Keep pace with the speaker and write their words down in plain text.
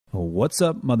What's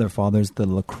up, mother fathers? The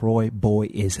LaCroix boy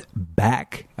is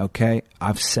back, okay?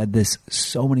 I've said this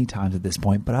so many times at this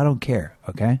point, but I don't care,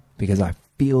 okay? Because I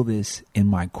feel this in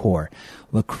my core.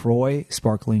 LaCroix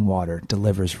sparkling water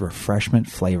delivers refreshment,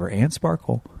 flavor, and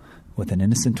sparkle with an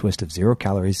innocent twist of 0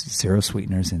 calories, 0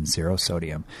 sweeteners, and 0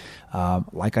 sodium.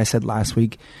 Like I said last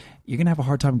week, you're going to have a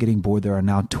hard time getting bored. There are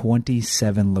now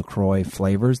 27 LaCroix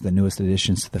flavors. The newest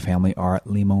additions to the family are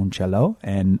Limoncello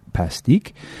and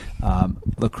Pastique.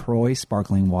 LaCroix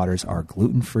sparkling waters are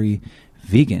gluten-free,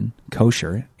 vegan,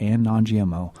 kosher, and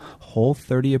non-GMO,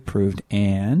 Whole30 approved,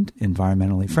 and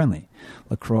environmentally friendly.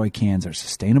 LaCroix cans are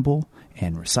sustainable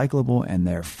and recyclable, and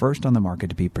they're first on the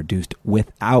market to be produced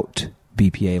without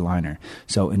BPA liner.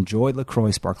 So enjoy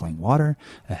LaCroix sparkling water,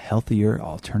 a healthier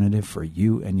alternative for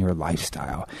you and your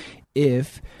lifestyle.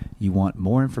 If you want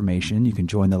more information, you can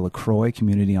join the LaCroix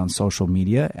community on social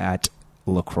media at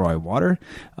LaCroix Water.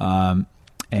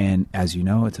 And as you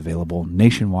know, it's available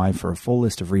nationwide. For a full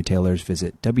list of retailers,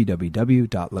 visit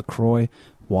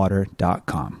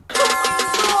www.lacroixwater.com.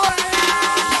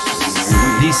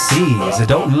 This is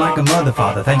Adulting Like a Mother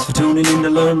Father. Thanks for tuning in to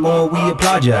learn more. We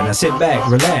applaud ya. Now sit back,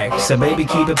 relax, so baby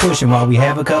keep it pushing while we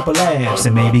have a couple laughs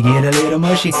and maybe get a little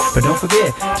mushy. But don't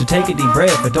forget to take a deep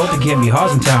breath. Adulting can be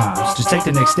hard sometimes. Just take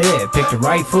the next step. Pick the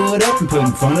right foot up and put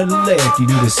in front of the left. You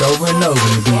do this over and over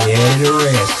and you'll be ahead of the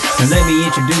rest. Now let me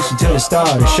introduce you to the star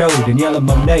of the show, Daniella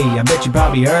Monet. I bet you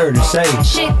probably heard her say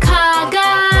Chicago,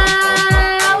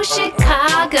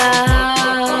 Chicago.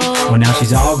 Well, now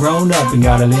she's all grown up and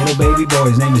got a little baby boy.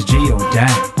 His name is Gio. Dang,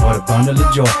 what a bundle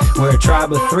of joy. We're a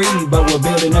tribe of 3, but we're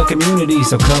building a community,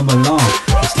 so come along.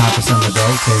 It's time for some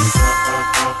adulting.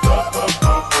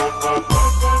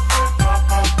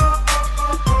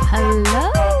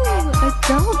 Hello,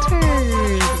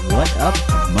 adulters. What up,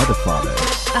 mother fathers?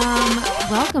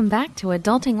 Welcome back to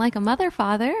Adulting Like a Mother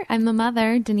Father. I'm the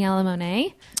mother, Daniella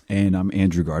Monet. And I'm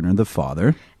Andrew Gardner, the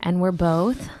father. And we're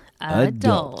both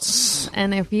adults.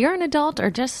 And if you're an adult or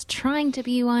just trying to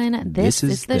be one, this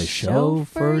is the show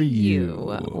for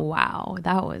you. Wow,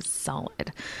 that was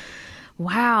solid.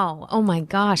 Wow. Oh my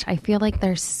gosh. I feel like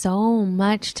there's so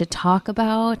much to talk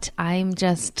about.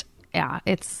 let's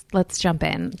jump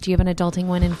in. Do you have an adulting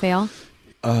win and fail?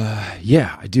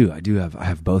 Yeah, I do. I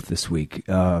have both this week.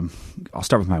 I'll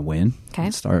start with my win. Okay.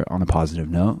 Let's start on a positive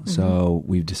note. Mm-hmm. So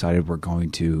we've decided we're going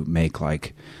to make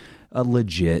like a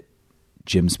legit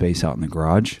gym space out in the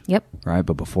garage. Yep. Right.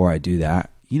 But before I do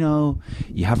that, you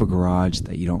have a garage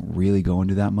that you don't really go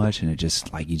into that much, and it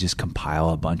just like you just compile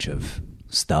a bunch of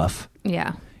stuff.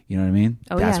 Yeah. You know what I mean?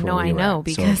 Oh, that's yeah. No, I know.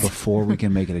 Because so before we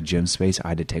can make it a gym space, I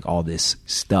had to take all this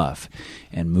stuff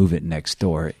and move it next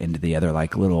door into the other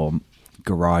like little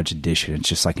garage addition. It's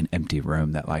just like an empty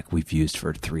room that like we've used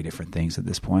for 3 different things at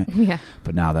this point. Yeah.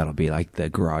 But now that'll be like the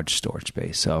garage storage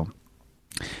space. So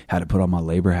had to put on my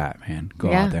labor hat, man.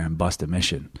 Go out there and bust a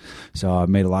mission. So I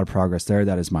made a lot of progress there.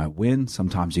 That is my win.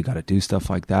 Sometimes you got to do stuff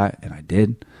like that, and I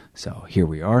did. So here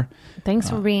we are.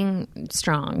 Thanks for being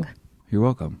strong. You're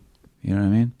welcome. You know what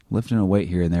I mean? Lifting a weight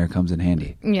here and there comes in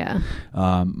handy. Yeah.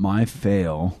 My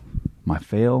fail, I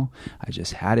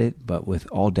just had it, but with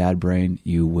all dad brain,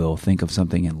 you will think of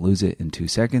something and lose it in 2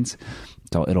 seconds.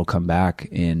 So it'll come back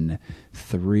in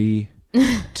 3,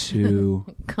 2.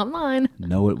 Come on.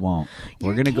 No, it won't.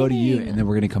 We're going to go to you, and then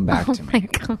we're going to come back to me. Oh my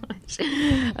gosh.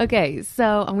 Okay,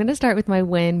 so I'm going to start with my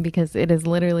win because it is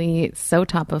literally so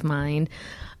top of mind.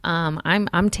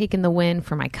 I'm taking the win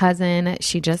for my cousin.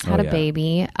 She just had a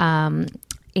baby.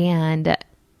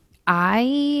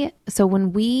 So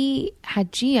when we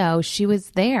had Gio, she was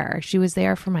there. She was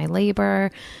there for my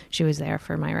labor. She was there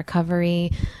for my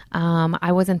recovery.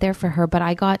 I wasn't there for her, but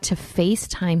I got to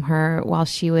FaceTime her while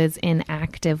she was in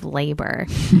active labor.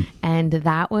 And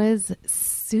that was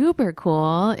super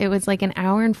cool. It was like an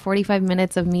hour and 45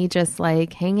 minutes of me just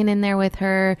like hanging in there with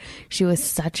her. She was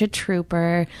such a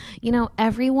trooper.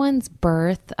 Everyone's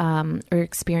birth or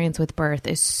experience with birth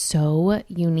is so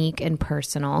unique and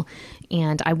personal.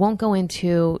 And I won't go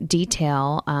into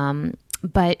detail,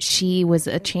 but she was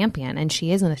a champion and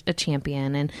she is a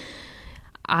champion. And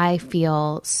I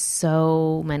feel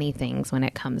so many things when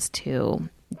it comes to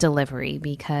delivery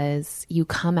because you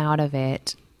come out of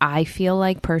it, I feel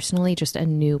like personally just a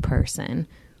new person.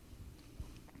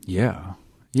 Yeah,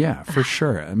 for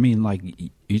sure. I mean, like,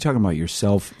 are you talking about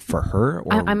yourself for her?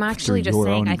 Or I'm actually just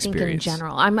saying, I think experience? In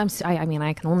general, I mean,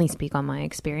 I can only speak on my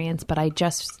experience, but I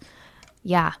just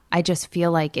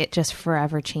feel like it just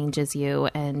forever changes you.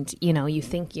 And, you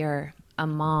think you're a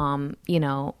mom,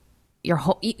 your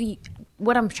whole,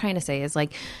 what I'm trying to say is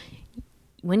like,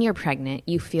 when you're pregnant,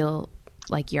 you feel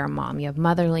like you're a mom. You have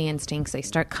motherly instincts. They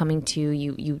start coming to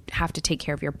you. You have to take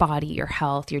care of your body, your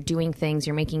health. You're doing things.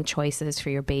 You're making choices for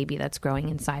your baby that's growing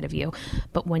inside of you.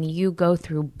 But when you go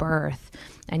through birth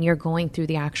and you're going through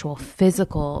the actual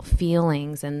physical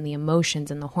feelings and the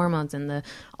emotions and the hormones and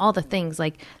all the things,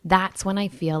 like that's when I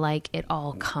feel like it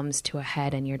all comes to a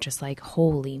head and you're just like,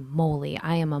 holy moly,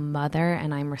 I am a mother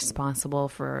and I'm responsible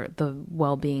for the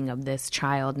well-being of this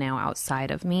child now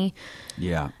outside of me.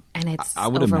 Yeah. And it's I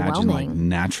would imagine like overwhelming.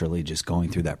 naturally just going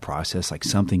through that process, like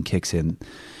something kicks in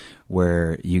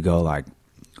where you go like,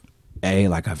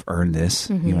 like I've earned this,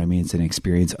 you know what I mean? It's an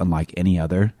experience unlike any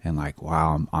other. And like,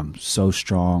 wow, I'm so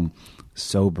strong,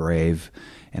 so brave,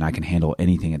 and I can handle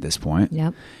anything at this point.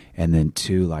 Yep. And then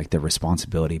two, like the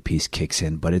responsibility piece kicks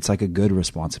in, but it's like a good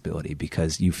responsibility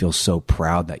because you feel so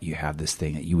proud that you have this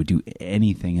thing that you would do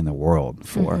anything in the world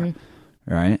for,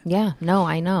 right? Yeah, no,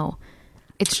 I know.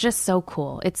 It's just so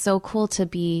cool. It's so cool to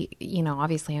be,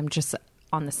 obviously I'm just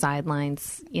on the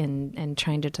sidelines and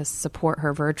trying to just support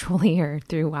her virtually or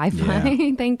through Wi-Fi.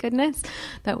 Yeah. Thank goodness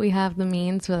that we have the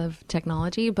means of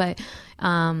technology. But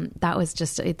that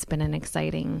was it's been an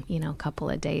exciting,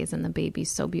 couple of days, and the baby's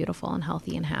so beautiful and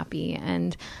healthy and happy.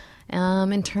 And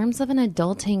in terms of an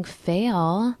adulting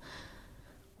fail,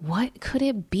 what could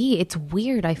it be? It's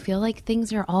weird. I feel like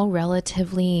things are all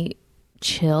relatively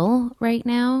chill right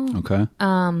now. Okay.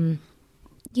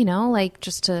 Like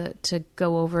just to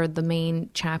go over the main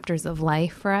chapters of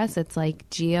life for us, it's like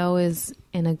Gio is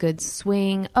in a good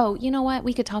swing. Oh, you know what?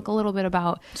 We could talk a little bit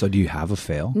about. So do you have a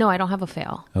fail? No, I don't have a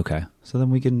fail. Okay. So then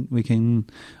we can,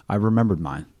 I remembered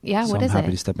mine. Yeah. So what is it? I'm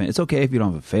happy to step in. It's okay if you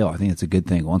don't have a fail. I think it's a good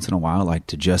thing once in a while, like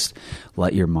to just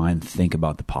let your mind think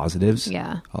about the positives.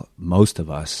 Yeah. Most of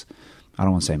us, I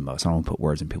don't want to say most, I don't want to put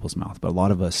words in people's mouth, but a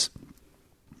lot of us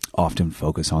often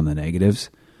focus on the negatives,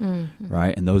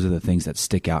 right? And those are the things that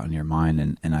stick out in your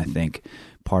mind. And I think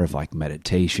part of like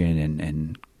meditation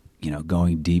and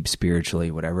going deep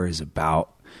spiritually, whatever, is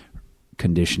about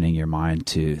conditioning your mind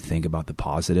to think about the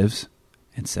positives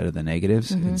instead of the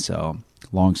negatives. And so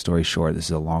long story short, this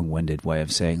is a long-winded way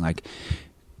of saying like,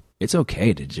 it's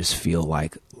okay to just feel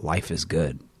like life is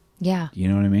good. Yeah. You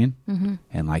know what I mean?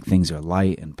 And like things are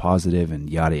light and positive and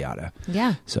yada, yada.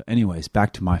 Yeah. So anyways,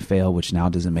 back to my fail, which now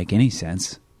doesn't make any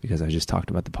sense because I just talked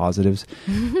about the positives.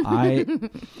 I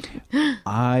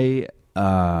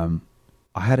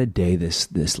had a day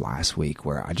this last week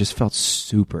where I just felt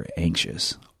super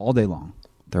anxious all day long.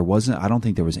 I don't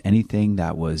think there was anything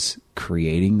that was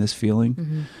creating this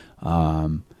feeling.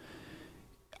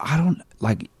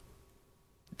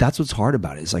 That's what's hard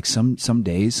about it. It's like some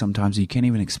days, sometimes you can't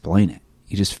even explain it.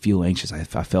 You just feel anxious. I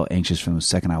felt anxious from the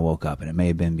second I woke up, and it may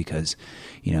have been because,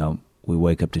 we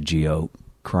wake up to Gio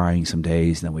crying some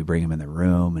days, and then we bring him in the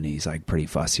room, and he's like pretty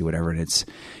fussy, whatever. And it's,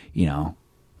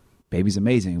 baby's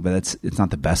amazing, but it's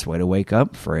not the best way to wake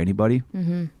up for anybody.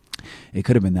 It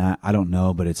could have been that. I don't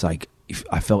know, but it's like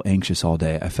I felt anxious all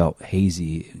day. I felt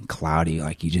hazy and cloudy,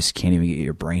 like you just can't even get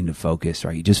your brain to focus,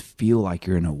 right? You just feel like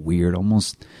you're in a weird,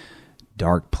 almost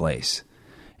dark place.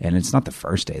 And it's not the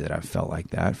first day that I've felt like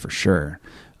that for sure.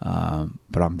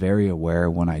 But I'm very aware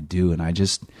when I do, and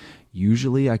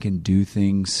usually I can do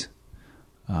things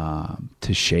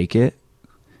to shake it,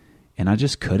 and I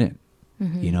just couldn't,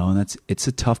 and it's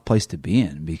a tough place to be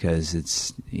in because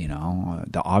it's,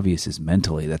 the obvious is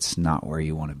mentally, that's not where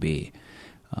you want to be.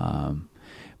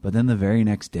 But then the very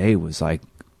next day was like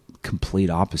complete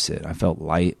opposite. I felt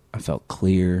light. I felt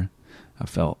clear. I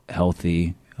felt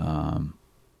healthy.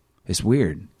 It's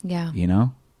weird. Yeah.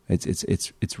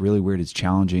 It's really weird. It's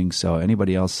challenging. So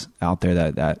anybody else out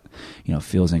there that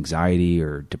feels anxiety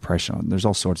or depression, there's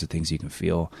all sorts of things you can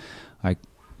feel. Like,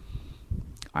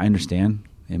 I understand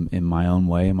in my own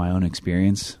way, in my own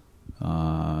experience.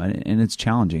 And it's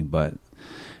challenging, but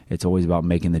it's always about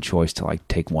making the choice to like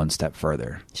take one step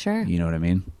further. Sure. You know what I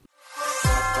mean?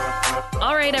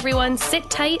 All right, everyone, sit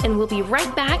tight and we'll be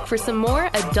right back for some more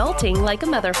Adulting Like a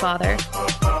Mother Father.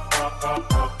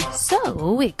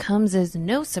 So it comes as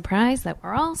no surprise that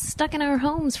we're all stuck in our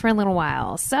homes for a little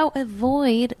while. So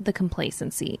avoid the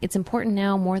complacency. It's important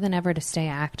now more than ever to stay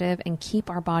active and keep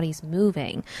our bodies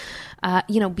moving.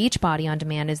 Beachbody On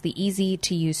Demand is the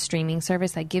easy-to-use streaming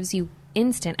service that gives you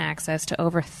instant access to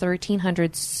over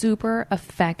 1,300 super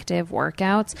effective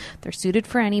workouts. They're suited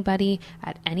for anybody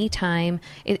at any time.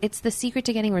 It's the secret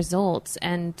to getting results,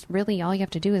 and really all you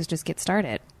have to do is just get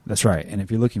started. That's right. And if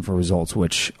you're looking for results,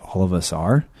 which all of us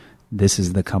are, this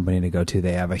is the company to go to.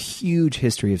 They have a huge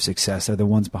history of success. They're the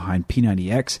ones behind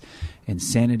P90X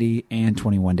Insanity, and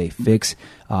 21 Day Fix.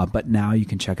 But now you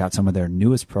can check out some of their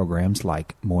newest programs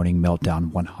like Morning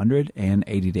Meltdown 100 and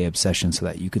 80 Day Obsession so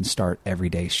that you can start every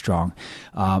day strong.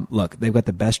 Look, they've got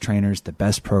the best trainers, the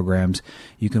best programs.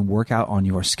 You can work out on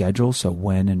your schedule. So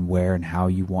when and where and how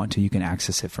you want to, you can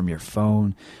access it from your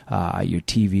phone, your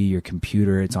TV, your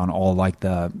computer. It's on all like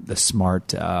the smart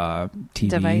TV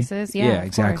devices. Yeah,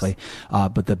 exactly.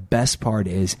 But the best part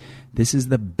is this is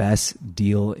the best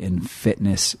deal in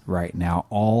fitness right now.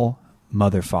 All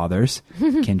mother fathers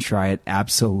can try it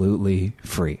absolutely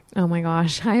free. Oh my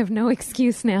gosh, I have no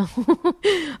excuse now.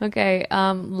 Okay,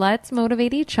 let's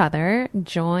motivate each other.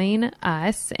 Join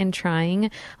us in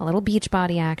trying a little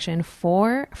Beachbody action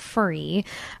for free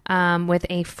with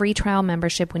a free trial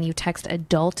membership. When you text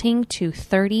adulting to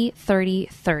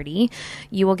 303030,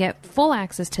 you will get full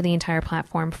access to the entire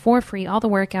platform for free. All the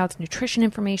workouts, nutrition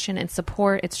information, and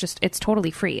support. It's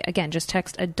totally free. Again, just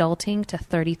text adulting to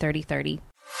 303030.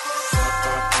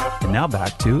 And now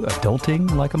back to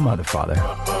adulting like a mother father.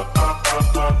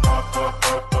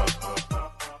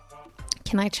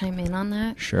 Can I chime in on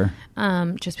that? Sure.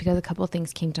 Just because a couple of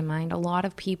things came to mind. A lot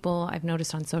of people I've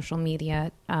noticed on social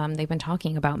media, they've been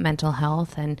talking about mental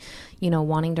health and,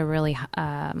 wanting to really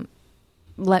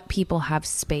let people have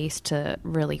space to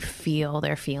really feel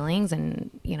their feelings. And,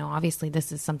 obviously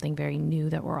this is something very new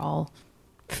that we're all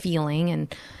feeling,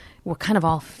 and we're kind of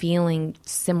all feeling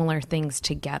similar things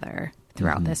together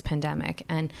throughout this pandemic.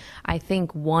 And I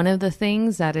think one of the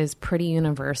things that is pretty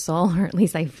universal, or at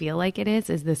least I feel like it is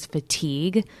this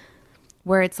fatigue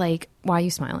where it's like, why are you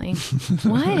smiling?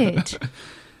 What?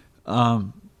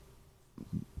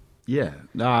 Yeah,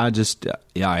 no, I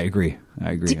agree.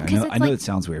 I know it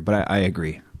sounds weird, but I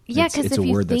agree. Yeah, because if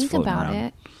you think about around.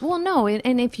 it, well, no,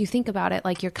 and if you think about it,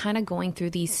 like you're kind of going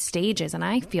through these stages, and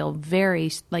I feel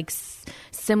very like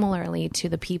similarly to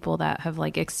the people that have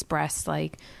like expressed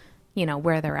like,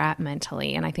 where they're at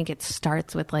mentally. And I think it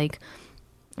starts with like,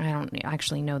 I don't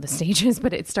actually know the stages,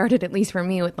 but it started at least for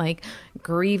me with like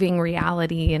grieving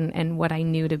reality and what I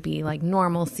knew to be like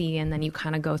normalcy. And then you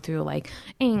kind of go through like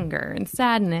anger and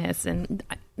sadness, and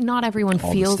not everyone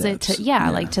feels it to,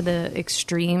 like to the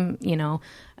extreme,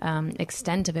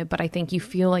 extent of it. But I think you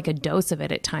feel like a dose of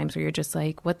it at times where you're just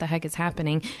like, what the heck is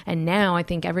happening? And now I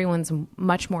think everyone's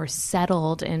much more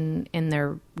settled in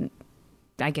their,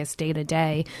 I guess, day to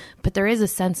day, but there is a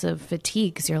sense of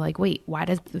fatigue because you're like, wait, why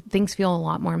does things feel a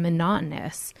lot more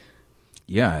monotonous?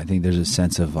 Yeah, I think there's a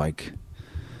sense of like,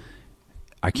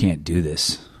 I can't do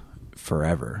this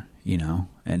forever,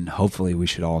 and hopefully we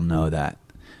should all know that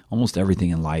almost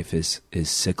everything in life is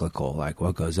cyclical. Like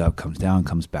what goes up comes down,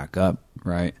 comes back up,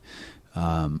 right?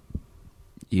 You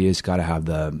just got to have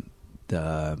the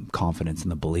confidence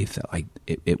and the belief that like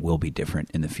it will be different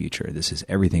in the future.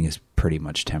 Everything is pretty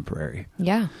much temporary.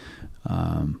 Yeah.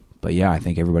 But yeah, I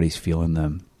think everybody's feeling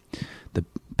the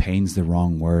pain's the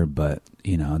wrong word, but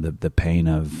the pain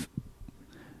of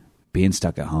being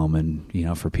stuck at home,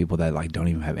 and for people that like don't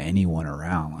even have anyone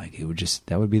around, like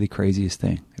that would be the craziest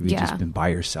thing if you've just been by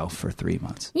yourself for 3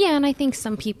 months. Yeah, and I think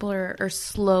some people are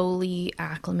slowly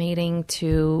acclimating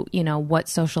to what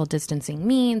social distancing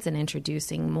means and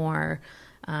introducing more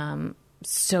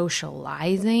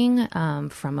socializing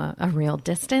from a real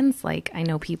distance. Like I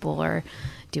know people are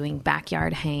doing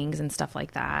backyard hangs and stuff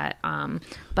like that.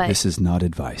 But this is not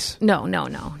advice. No,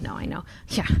 I know.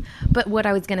 Yeah. But what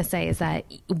I was going to say is that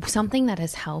something that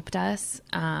has helped us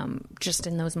just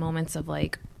in those moments of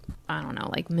like, I don't know,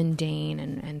 like mundane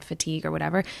and fatigue or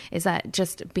whatever, is that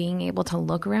just being able to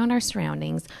look around our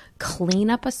surroundings, clean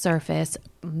up a surface,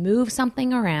 move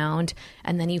something around,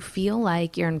 and then you feel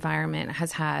like your environment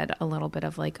has had a little bit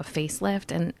of like a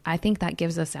facelift. And I think that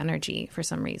gives us energy for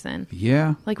some reason.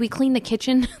 Yeah. Like we cleaned the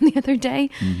kitchen the other day,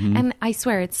 and I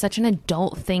swear it's such an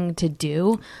adult thing to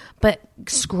do, but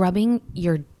scrubbing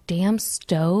your damn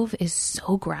stove is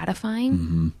so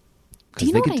gratifying.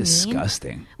 Because they get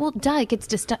disgusting. Well, it gets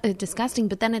disgusting,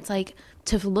 but then it's like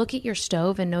to look at your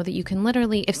stove and know that you can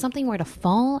literally, if something were to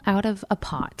fall out of a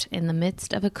pot in the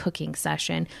midst of a cooking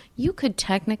session, you could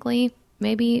technically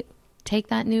maybe take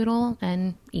that noodle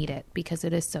and eat it because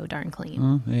it is so darn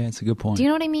clean. Yeah, it's a good point. Do you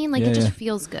know what I mean? Like it just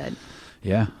feels good.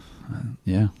 Yeah.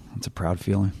 Yeah. It's a proud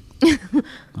feeling.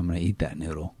 I'm going to eat that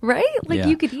noodle. Right? Like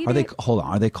you could eat it. Hold on.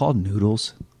 Are they called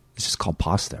noodles? It's just called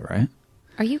pasta, right?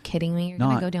 Are you kidding me? You're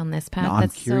going to go down this path? No, I'm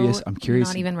curious.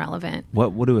 Not even relevant.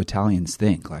 What do Italians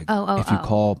think? Like, if you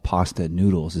call pasta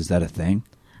noodles, is that a thing?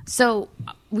 So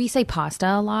we say pasta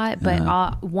a lot,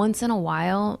 but once in a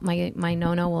while, my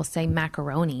nono will say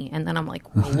macaroni, and then I'm like,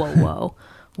 whoa.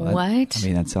 What? I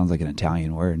mean, that sounds like an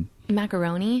Italian word.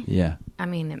 Macaroni? Yeah. I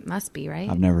mean, it must be, right?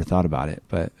 I've never thought about it,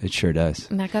 but it sure does.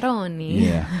 Macaroni.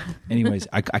 Yeah. Anyways,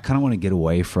 I kind of want to get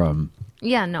away from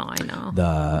Yeah, no, I know.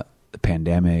 the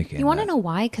pandemic. And You want to know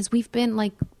why? Because we've been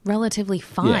like relatively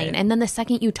fine. Yeah. And then the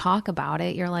second you talk about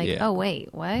it, you're like, Yeah. oh,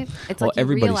 wait, what? It's Well, like you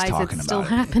everybody's realize talking it's still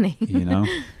about it, happening. you know?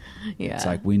 Yeah. It's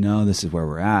like, we know this is where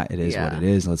we're at. It is Yeah. what it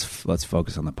is. Let's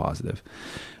focus on the positive.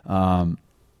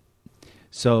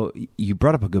 So you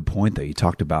brought up a good point, though. You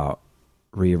talked about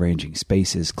rearranging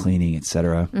spaces, cleaning,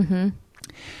 etc.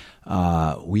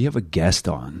 Mm-hmm. We have a guest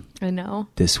on I know.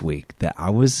 this week that I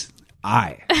was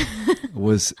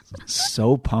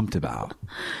so pumped about.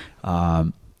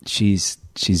 She's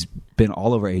been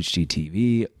all over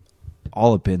HGTV,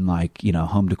 all up in like, you know,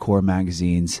 home decor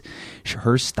magazines.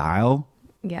 Her style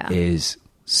Yeah. is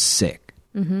sick.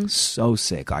 Mm-hmm. So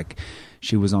sick. Like,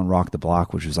 she was on Rock the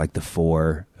Block, which was like the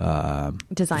four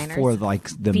Designers. for like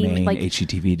the main like,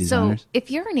 HGTV designers. So if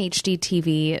you're an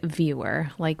HGTV viewer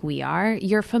like we are,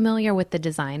 you're familiar with the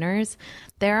designers.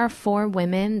 There are 4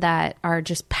 women that are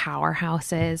just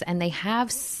powerhouses, and they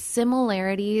have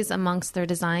similarities amongst their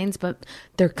designs, but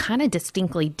they're kind of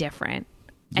distinctly different.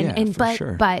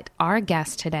 But our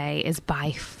guest today is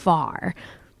by far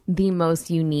the most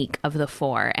unique of the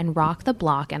 4, and Rock the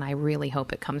Block, and I really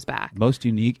hope it comes back. Most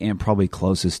unique and probably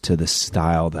closest to the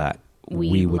style that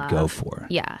we would go for.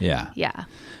 Yeah. Yeah.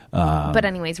 But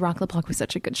anyways, Rock the Block was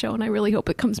such a good show, and I really hope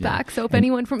it comes back. So if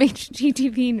anyone from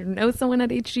HGTV knows someone at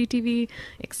HGTV,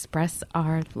 express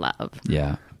our love.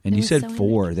 Yeah. And It you was said so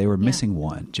 4. They were missing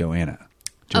one. Joanna.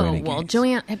 Oh, well, Gaines.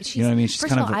 Joanne, she's, You know what I mean? She's first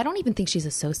kind of all, of a- I don't even think she's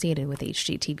associated with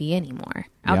HGTV anymore.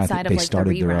 Yeah, I Outside think of they like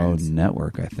started the their own reruns.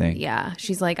 network, I think. Yeah,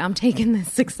 she's like, I'm taking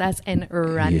this success and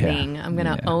running. I'm going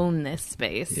to Yeah. own this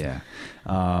space. Yeah.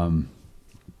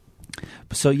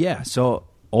 So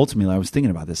ultimately I was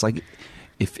thinking about this. Like,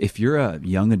 if you're a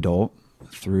young adult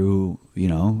through, you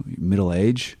know, middle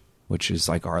age, which is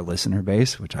like our listener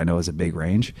base, which I know is a big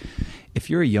range. If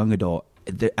you're a young adult,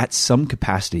 at some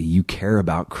capacity, you care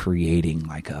about creating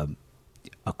like a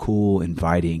cool,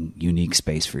 inviting, unique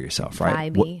space for yourself,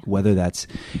 right? Vibey. Whether that's,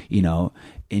 you know,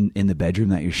 in the bedroom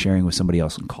that you're sharing with somebody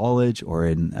else in college, or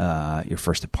in your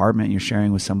first apartment you're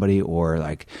sharing with somebody, or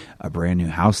like a brand new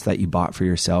house that you bought for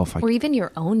yourself. Like, Or even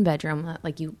your own bedroom.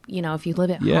 Like you know, if you live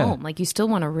at Yeah. home, like you still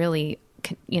want to really,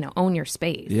 you know, own your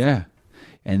space. yeah.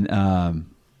 And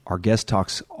our guest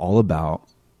talks all about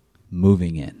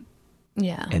moving in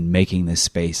Yeah. and making this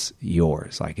space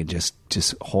yours, like, and just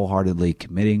wholeheartedly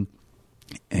committing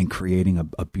and creating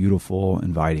a beautiful,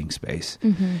 inviting space.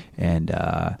 Mm-hmm.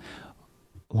 And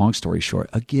long story short,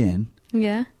 again,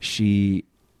 Yeah. she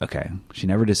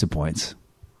never disappoints.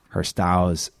 Her style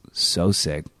is so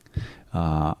sick.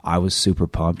 I was super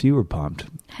pumped. You were pumped,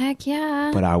 Heck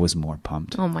yeah. but I was more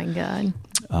pumped. Oh my God.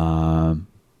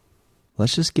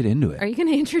 Let's just get into it. Are you going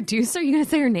to introduce her? Are you going to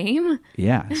say her name?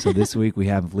 Yeah. So this week we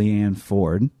have Leanne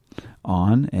Ford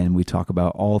on, and we talk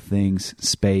about all things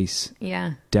space,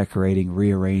 Yeah. decorating,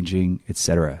 rearranging,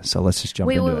 etc. So let's just jump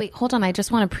into it. Wait. Hold on. I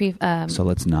just want to So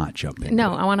let's not jump in.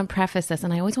 No, I want to preface this,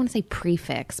 and I always want to say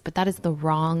prefix, but that is the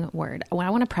wrong word. I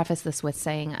want to preface this with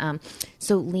saying,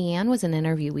 so Leanne was an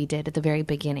interview we did at the very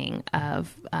beginning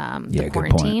of the good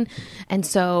quarantine, point. and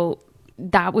so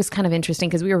that was kind of interesting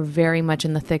because we were very much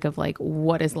in the thick of like,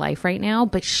 what is life right now?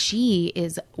 But she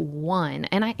is one,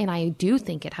 and I do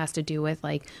think it has to do with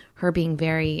like her being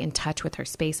very in touch with her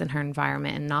space and her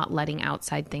environment and not letting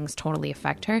outside things totally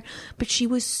affect her. But she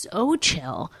was so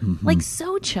chill, like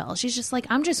so chill. She's just like,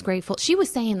 I'm just grateful. She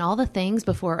was saying all the things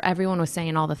before everyone was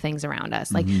saying all the things around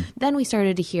us. Like then we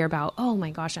started to hear about, oh my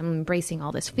gosh, I'm embracing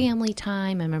all this family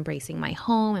time. I'm embracing my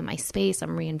home and my space.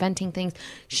 I'm reinventing things.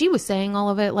 She was saying all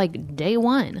of it like day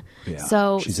one. Yeah.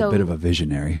 So she's a bit of a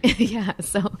visionary. yeah.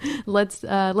 So let's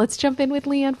jump in with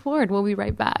Leanne Ford. We'll be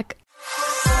right back.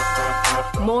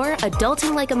 More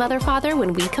Adulting Like a Mother Father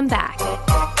when we come back.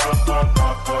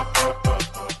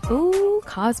 Ooh,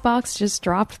 CauseBox just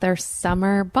dropped their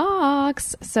summer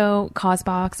box. So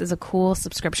CauseBox is a cool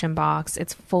subscription box.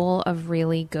 It's full of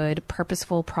really good,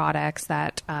 purposeful products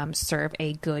that serve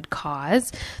a good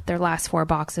cause. Their last 4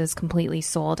 boxes completely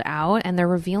sold out, and they're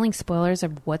revealing spoilers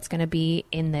of what's going to be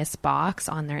in this box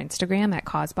on their Instagram at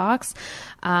CauseBox.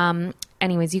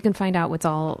 anyways, you can find out what's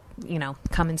all,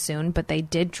 coming soon, but they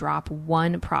did drop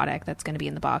one product that's going to be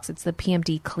in the box. It's the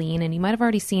PMD Clean, and you might have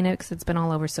already seen it because it's been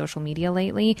all over social media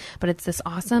lately, but it's this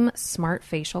awesome smart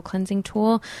facial cleansing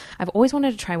tool. I've always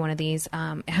wanted to try one of these.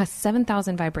 It has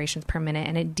 7,000 vibrations per minute,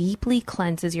 and it deeply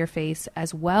cleanses your face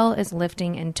as well as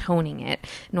lifting and toning it.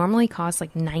 Normally costs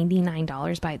like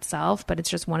 $99 by itself, but it's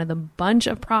just one of the bunch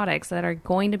of products that are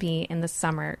going to be in the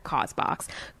summer Cause Box.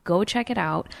 Go check it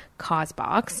out,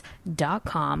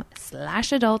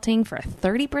 causebox.com/adulting for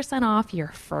 30% off your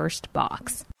first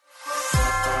box.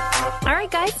 All right,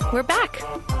 guys, we're back.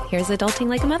 Here's Adulting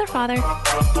Like a Mother Father.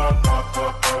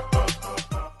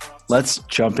 Let's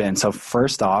jump in. So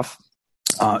first off,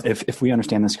 if we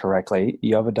understand this correctly,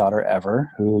 you have a daughter,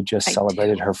 Ever, who just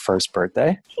celebrated her first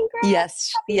birthday.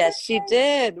 Yes, she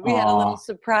did. We had a little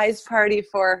surprise party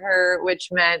for her, which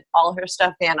meant all her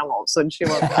stuffed animals when she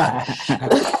woke up.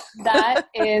 That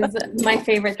is my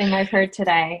favorite thing I've heard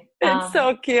today. It's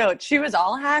so cute. She was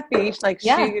all happy.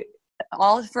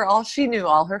 For all she knew,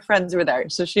 all her friends were there,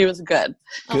 so she was good.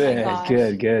 Good.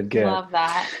 Love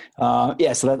that. So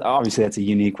that's a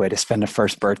unique way to spend a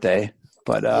first birthday.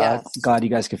 But glad you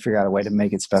guys could figure out a way to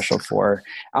make it special for her.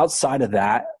 Outside of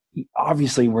that,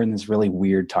 obviously we're in this really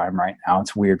weird time right now.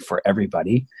 It's weird for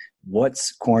everybody.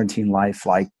 What's quarantine life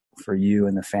like for you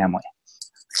and the family?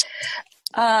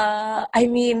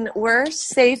 We're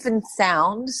safe and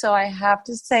sound, so I have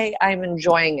to say I'm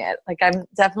enjoying it. Like, I'm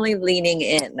definitely leaning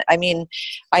in. I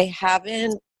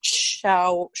haven't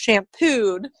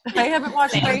shampooed. I haven't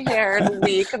washed my hair in a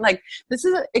week. I'm like, this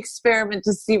is an experiment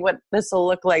to see what this will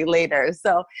look like later.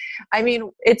 So,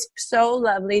 it's so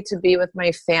lovely to be with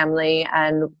my family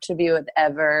and to be with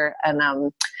Ever.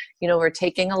 And, we're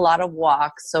taking a lot of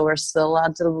walks, so we're still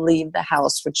allowed to leave the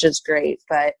house, which is great.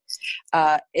 But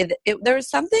there was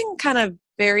something kind of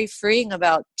very freeing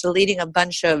about deleting a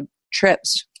bunch of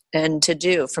trips and to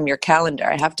do from your calendar,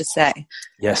 I have to say.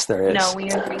 Yes, there is. No, we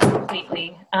agree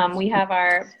completely. We have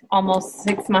our almost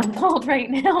 6-month-old right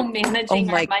now managing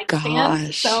our mic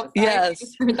stand. So sorry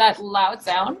for that loud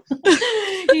sound.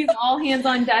 He's all hands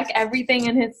on deck. Everything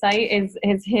in his sight is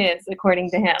his,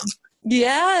 according to him.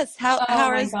 Yes. How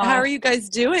are you guys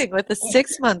doing with a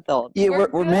 6-month-old? Yeah,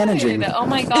 we're managing. Oh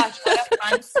my gosh, what a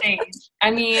fun stage.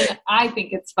 I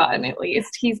think it's fun, at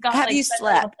least. He's got Have you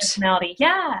slept? Personality.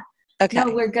 Yeah. Okay.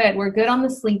 No, we're good. We're good on the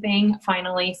sleeping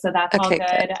finally. So that's all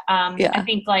good. I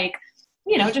think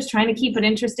just trying to keep it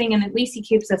interesting, and at least he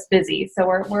keeps us busy. So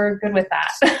we're good with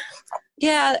that.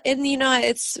 Yeah. And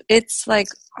it's like,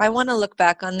 I want to look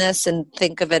back on this and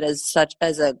think of it as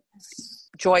a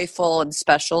joyful and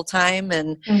special time.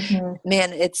 And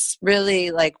man, it's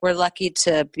really like, we're lucky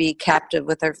to be captive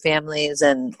with our families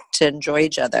and to enjoy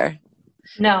each other.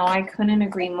 No, I couldn't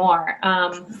agree more.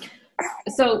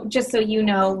 So just so you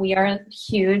know, we are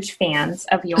huge fans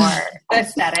of your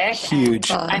aesthetic. Huge.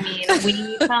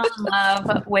 We fell in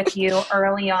love with you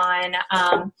early on.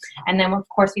 And then of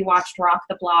course we watched Rock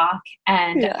the Block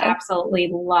and absolutely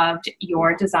loved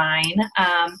your design.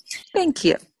 Thank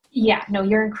you. Yeah, no,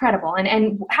 you're incredible.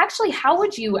 And actually, how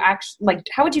would you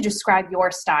describe your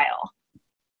style?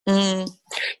 I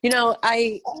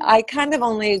kind of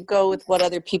only go with what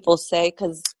other people say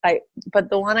but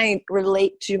the one I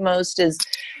relate to most is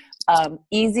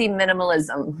easy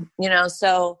minimalism,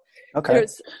 so okay.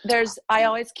 I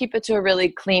always keep it to a really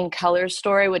clean color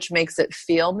story, which makes it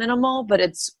feel minimal, but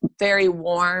it's very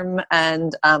warm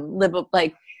and livable.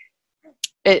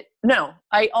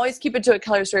 I always keep it to a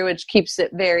color story, which keeps it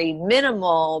very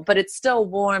minimal, but it's still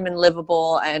warm and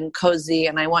livable and cozy.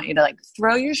 And I want you to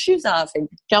throw your shoes off and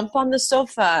jump on the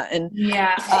sofa and,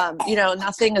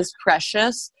 nothing is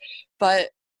precious,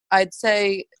 but I'd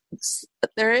say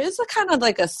there is a kind of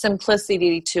a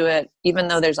simplicity to it, even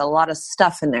though there's a lot of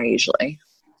stuff in there usually.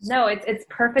 No, it's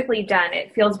perfectly done.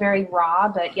 It feels very raw,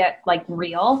 but yet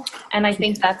real. And I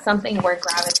think that's something we're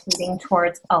gravitating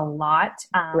towards a lot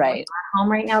right at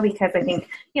home right now, because I think,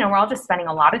 we're all just spending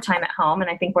a lot of time at home, and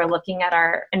I think we're looking at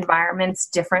our environments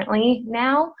differently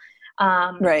now.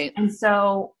 Right. And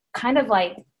so kind of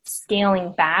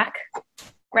scaling back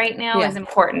right now is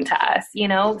important to us,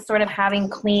 sort of having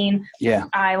clean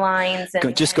eye lines.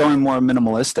 And just going more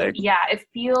minimalistic. Yeah, it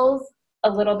feels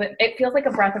like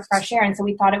a breath of fresh air. And so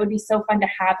we thought it would be so fun to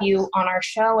have you on our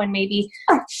show and maybe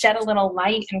shed a little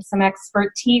light and some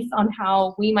expertise on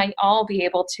how we might all be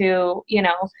able to,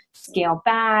 scale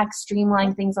back,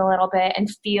 streamline things a little bit,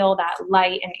 and feel that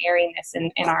light and airiness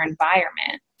in our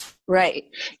environment. Right.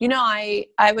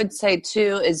 I would say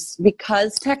too, is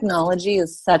because technology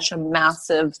is such a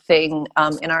massive thing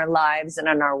in our lives and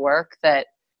in our work that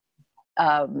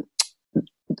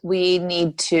we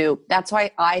need to, that's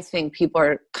why I think people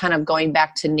are kind of going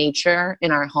back to nature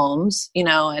in our homes, you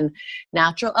know, and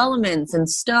natural elements and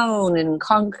stone and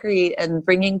concrete and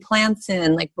bringing plants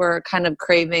in. Like we're kind of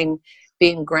craving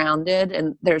being grounded,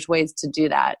 and there's ways to do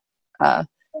that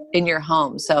in your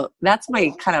home. So that's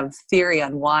my kind of theory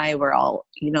on why we're all,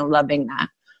 you know, loving that.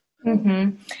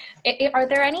 Mm-hmm. Are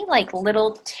there any like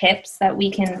little tips that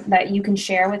you can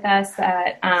share with us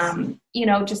that, you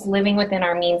know, just living within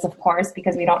our means, of course,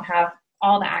 because we don't have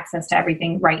all the access to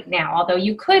everything right now, although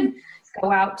you could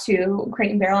go out to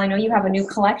Crate and Barrel. I know you have a new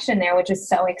collection there, which is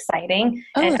so exciting.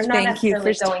 Oh, and not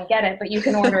necessarily go and get it, but you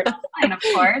can order it online, of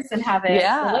course, and have it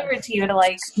delivered to you to,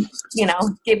 like, you know,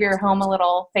 give your home a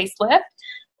little facelift.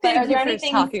 But are there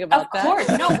anything talking about that? Of course.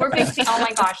 No, we're big. Oh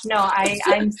my gosh. No,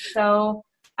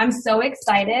 I'm so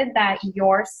excited that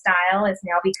your style is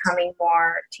now becoming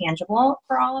more tangible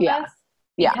for all of us.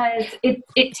 Yeah. Because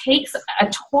it takes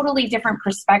a totally different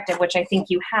perspective, which I think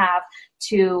you have,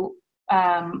 to,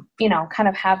 you know, kind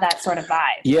of have that sort of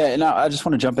vibe. Yeah. And I just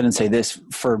want to jump in and say this,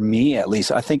 for me, at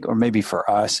least, I think, or maybe for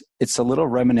us, it's a little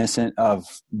reminiscent of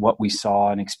what we saw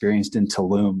and experienced in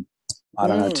Tulum. I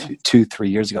don't know,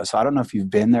 2-3 years ago. So I don't know if you've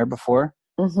been there before.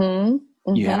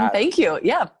 Mm-hmm. Yeah. Thank you.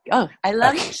 Yeah. Oh, I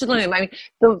love Tulum. I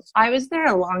mean, I was there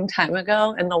a long time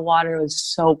ago, and the water was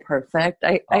so perfect.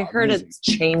 I heard amazing. It's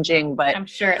changing, but I'm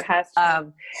sure it has.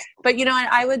 But you know,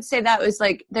 I would say that was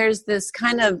like, there's this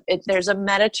kind of, there's a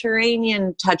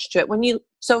Mediterranean touch to it.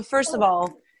 So first of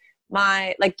all,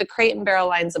 the Crate and Barrel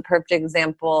line is a perfect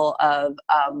example of,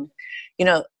 you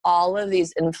know, all of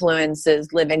these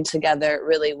influences living together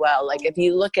really well. Like if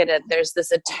you look at it, there's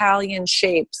this Italian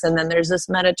shapes, and then there's this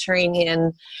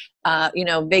Mediterranean, you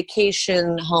know,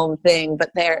 vacation home thing,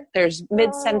 but there's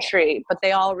mid-century, but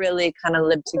they all really kind of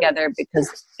live together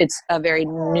because it's a very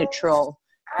neutral,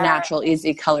 natural,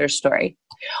 easy color story.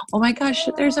 Oh my gosh,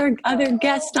 there's our other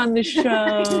guest on the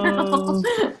show.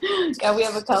 Yeah, we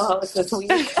have a co-host this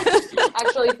week.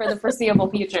 Actually, for the foreseeable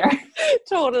future.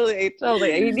 Totally.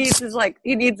 He needs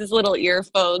his little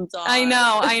earphones on.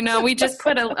 I know. We just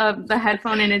put the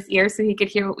headphone in his ear so he could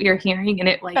hear what you're hearing, and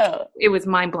it was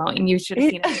mind blowing. You should have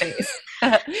seen his face.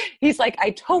 He's like,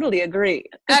 I totally agree.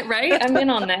 Right? I'm in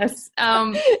on this.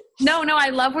 No, I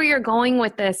love where you're going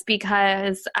with this,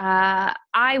 because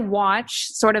I watch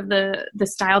sort of the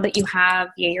style that you have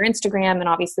via your Instagram and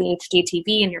obviously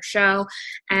HGTV and your show,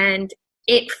 and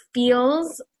it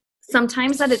feels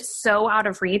sometimes that it's so out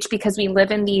of reach because we live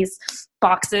in these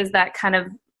boxes that kind of,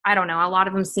 I don't know, a lot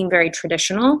of them seem very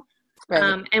traditional.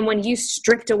 Right. And when you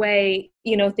stripped away,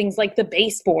 you know, things like the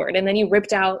baseboard, and then you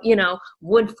ripped out, you know,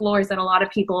 wood floors that a lot of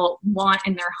people want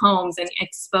in their homes and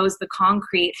exposed the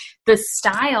concrete, the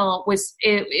style was,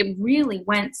 it really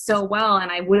went so well.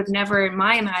 And I would have never in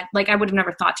my mind, like I would have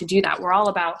never thought to do that. We're all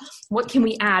about what can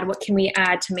we add to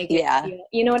make it feel,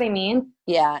 you know what I mean?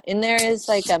 Yeah. And there is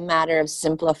like a matter of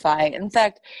simplify. In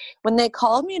fact, when they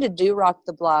called me to do Rock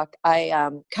the Block, I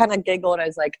kind of giggled. I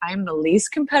was like, I'm the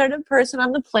least competitive person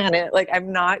on the planet. Like,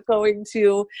 I'm not going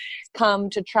to come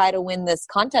to try to win this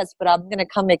contest, but I'm going to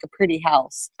come make a pretty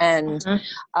house. And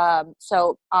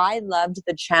so I loved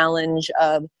the challenge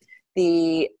of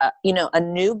the, you know, a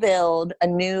new build, a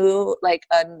new, like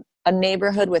a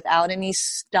neighborhood without any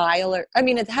style, or, I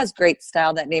mean, it has great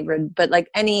style, that neighborhood, but like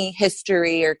any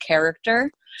history or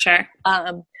character. Sure.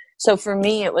 So for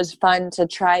me, it was fun to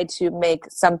try to make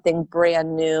something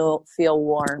brand new feel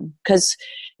warm. 'Cause,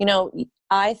 you know,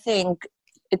 I think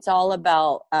it's all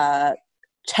about,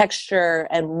 texture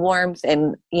and warmth,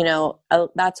 and you know,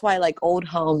 that's why I like old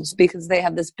homes, because they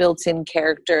have this built-in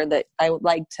character that I would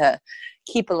like to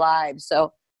keep alive.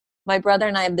 So my brother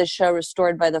and I have this show,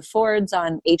 Restored by the Fords,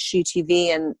 on HGTV,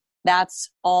 and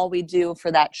that's all we do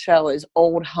for that show is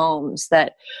old homes.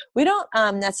 That we don't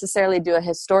necessarily do a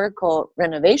historical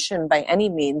renovation by any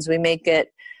means. We make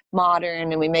it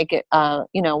modern, and we make it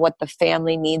you know, what the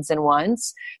family needs and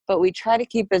wants, but we try to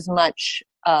keep as much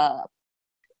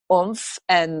oomph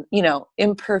and, you know,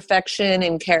 imperfection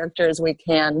and character as we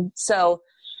can. So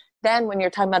then when you're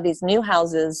talking about these new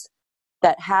houses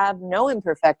that have no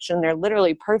imperfection, they're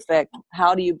literally perfect,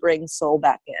 how do you bring soul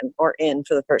back in for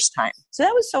the first time? So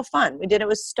that was so fun. We did it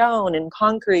with stone and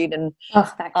concrete and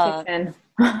that kitchen.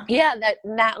 Yeah,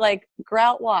 that like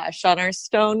grout wash on our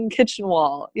stone kitchen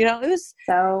wall. You know,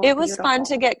 it was fun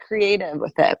to get creative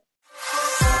with it.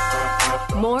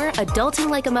 More Adulting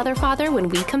Like a Mother Father when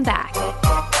we come back.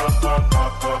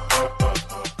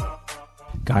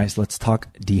 Guys, let's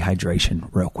talk dehydration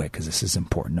real quick because this is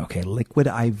important. Okay, Liquid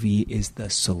IV is the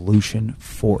solution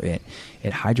for it.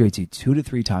 It hydrates you 2 to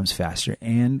 3 times faster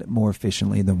and more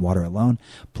efficiently than water alone.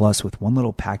 Plus, with one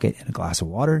little packet in a glass of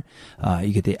water,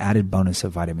 you get the added bonus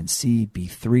of vitamin C,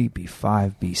 B3,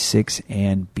 B5, B6,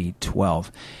 and B12.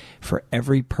 For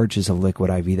every purchase of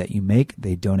Liquid IV that you make,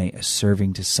 they donate a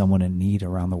serving to someone in need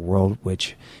around the world,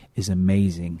 which is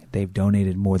amazing. They've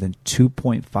donated more than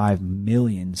 2.5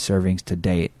 million servings to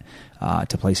date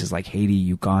to places like Haiti,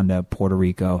 Uganda, Puerto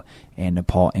Rico, and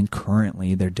Nepal. And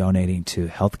currently they're donating to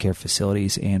healthcare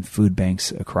facilities and food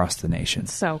banks across the nation.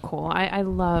 So cool. I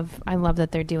love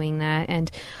that they're doing that. And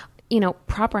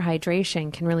proper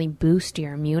hydration can really boost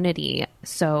your immunity.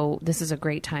 So this is a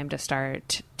great time to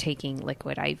start taking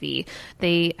Liquid IV.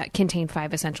 They contain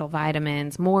 5 essential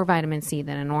vitamins, more vitamin C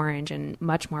than an orange, and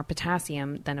much more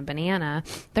potassium than a banana.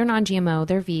 They're non-GMO,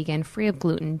 they're vegan, free of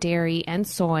gluten, dairy, and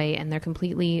soy, and they're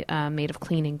completely made of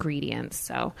clean ingredients.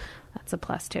 So that's a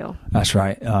plus too. That's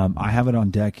right. I have it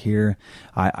on deck here.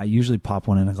 I usually pop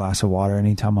one in a glass of water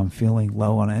anytime I'm feeling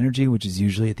low on energy, which is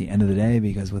usually at the end of the day,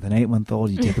 because with an 8-month-old,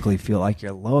 you typically feel like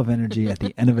you're low of energy at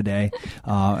the end of a day.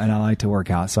 And I like to work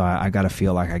out, so I got to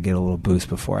feel like I get a little boost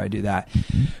before I do that.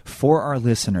 For our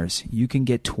listeners, you can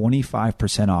get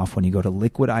 25% off when you go to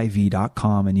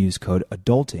liquidiv.com and use code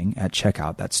adulting at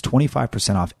checkout. That's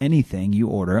 25% off anything you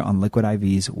order on Liquid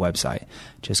IV's website.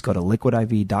 Just go to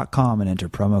liquidiv.com and enter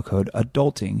promo code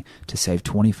adulting to save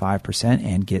 25%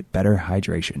 and get better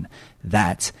hydration.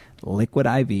 That's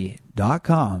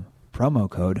liquidiv.com, promo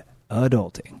code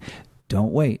adulting.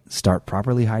 Don't wait. Start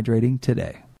properly hydrating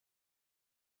today.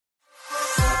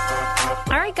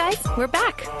 All right, guys, we're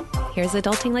back. Here's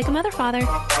Adulting Like a Mother Father.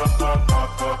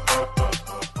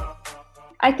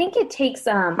 I think it takes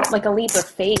like a leap of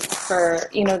faith for,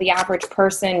 the average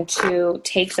person to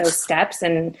take those steps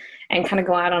and kind of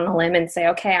go out on a limb and say,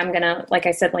 okay, I'm going to, like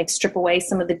I said, like strip away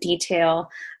some of the detail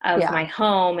of my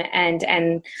home and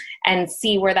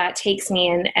see where that takes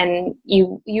me. And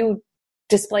you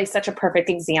display such a perfect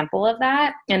example of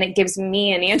that. And it gives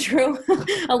me and Andrew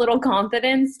a little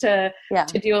confidence to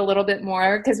do a little bit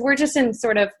more, because we're just in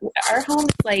sort of, our home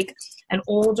is like an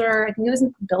older, I think it was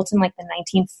built in like the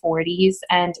 1940s,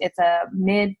 and it's a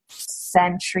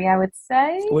mid-century, I would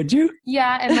say. Would you?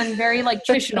 Yeah. And then very like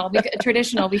traditional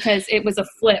because it was a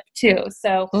flip too.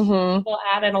 So people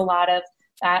added a lot of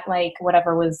that, like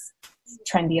whatever was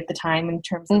trendy at the time in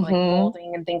terms of like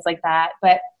molding and things like that.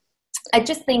 But I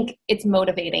just think it's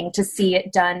motivating to see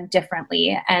it done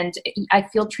differently. And I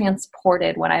feel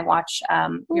transported when I watch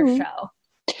your show.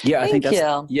 Yeah, I think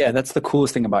that's the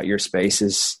coolest thing about your space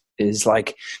is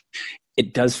like,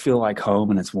 it does feel like home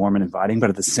and it's warm and inviting,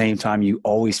 but at the same time, you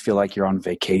always feel like you're on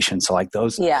vacation. So like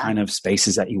those kind of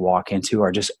spaces that you walk into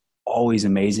are just always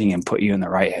amazing and put you in the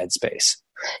right headspace.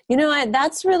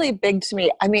 That's really big to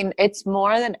me. I mean, it's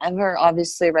more than ever,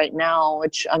 obviously, right now,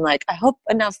 which I'm like, I hope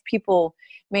enough people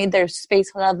made their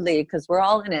space lovely because we're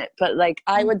all in it. But like,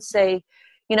 I would say,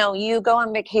 you go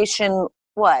on vacation,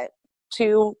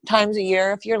 2 times a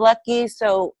year if you're lucky.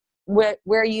 So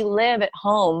where you live at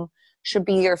home should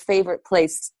be your favorite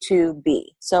place to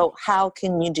be. So how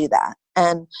can you do that?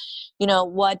 And,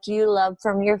 what do you love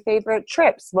from your favorite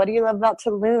trips? What do you love about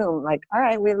Tulum? Like, all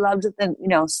right, we loved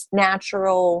the,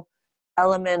 natural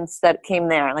elements that came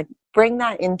there. Like, bring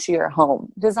that into your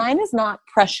home. Design is not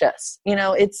precious.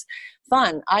 It's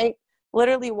fun. I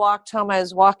literally walked home. I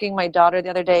was walking my daughter the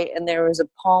other day, and there was a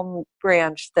palm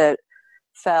branch that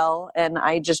fell, and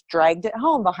I just dragged it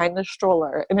home behind the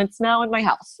stroller, and it's now in my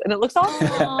house, and it looks awesome.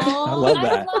 I love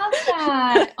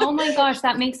that. Oh my gosh,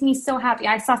 that makes me so happy.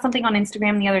 I saw something on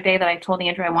Instagram the other day that I told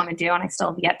Andrew I want to do, and I still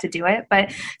have yet to do it,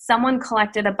 but someone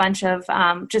collected a bunch of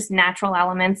just natural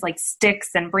elements like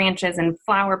sticks and branches and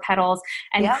flower petals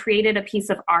and created a piece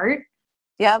of art.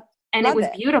 Yep. And it was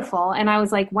beautiful. And I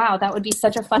was like, wow, that would be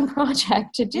such a fun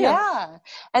project to do. Yeah.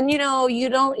 And, you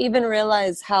don't even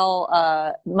realize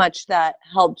how much that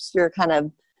helps your kind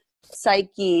of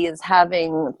psyche, is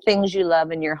having things you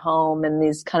love in your home and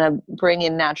these kind of bring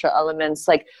in natural elements.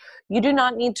 Like, you do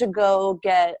not need to go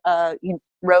get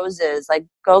roses. Like,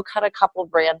 go cut a couple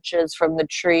branches from the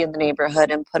tree in the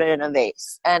neighborhood and put it in a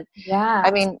vase. And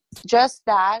I mean, just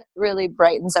that really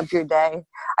brightens up your day.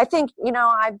 I think,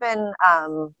 I've been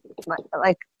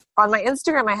like on my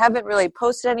Instagram, I haven't really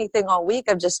posted anything all week.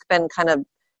 I've just been kind of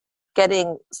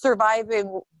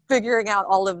surviving, figuring out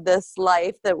all of this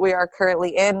life that we are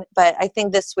currently in. But I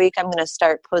think this week I'm going to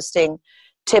start posting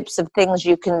tips of things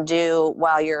you can do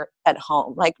while you're at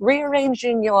home, like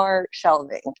rearranging your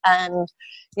shelving and,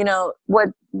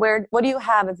 what do you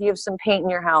have? If you have some paint in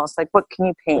your house, like what can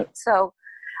you paint? So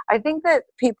I think that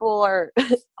people are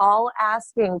all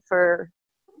asking for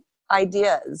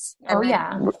ideas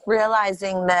and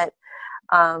realizing that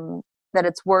that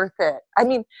it's worth it. I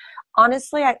mean,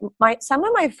 honestly, some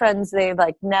of my friends, they've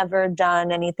like never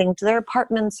done anything to their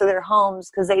apartments or their homes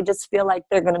because they just feel like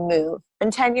they're going to move.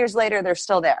 And 10 years later, they're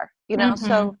still there, you know? Mm-hmm.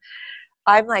 So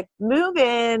I'm like, move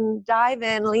in, dive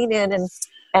in, lean in,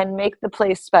 and make the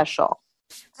place special.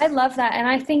 I love that. And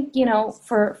I think, you know,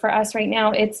 for us right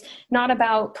now, it's not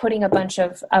about putting a bunch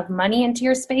of money into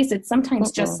your space. It's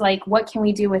sometimes just like, what can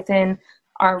we do within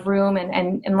our room?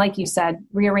 And like you said,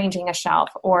 rearranging a shelf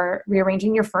or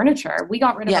rearranging your furniture. We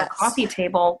got rid of our coffee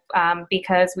table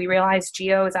because we realized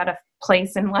Gio is at a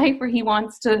place in life where he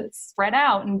wants to spread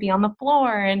out and be on the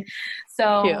floor. And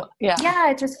so,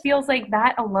 it just feels like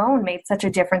that alone made such a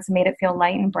difference and made it feel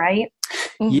light and bright.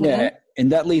 Mm-hmm. Yeah.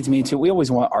 And that leads me to, we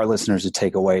always want our listeners to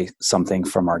take away something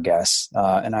from our guests.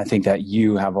 And I think that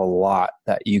you have a lot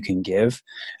that you can give.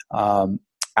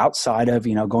 Outside of,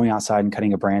 you know, going outside and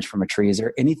cutting a branch from a tree, is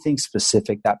there anything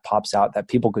specific that pops out that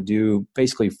people could do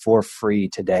basically for free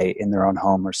today in their own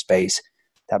home or space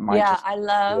that might I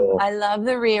love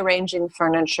the rearranging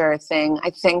furniture thing. I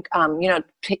think, you know,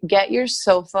 get your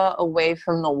sofa away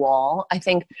from the wall. I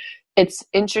think it's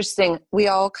interesting. We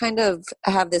all kind of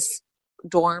have this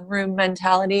dorm room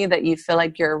mentality that you feel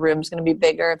like your room's going to be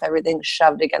bigger if everything's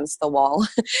shoved against the wall.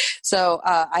 So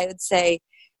I would say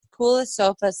pull a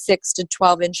sofa 6 to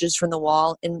 12 inches from the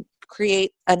wall and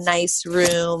create a nice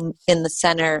room in the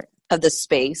center of the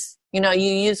space. You know,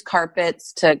 you use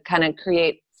carpets to kind of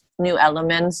create new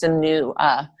elements and new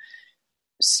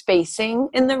spacing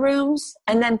in the rooms,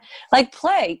 and then like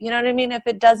play, you know what I mean? If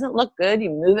it doesn't look good,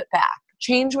 you move it back,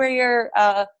 change where your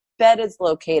bed is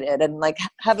located, and like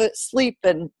have a sleep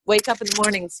and wake up in the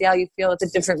morning and see how you feel with a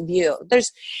different view.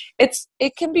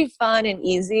 It can be fun and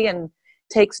easy and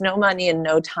takes no money and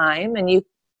no time, and you'd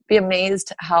be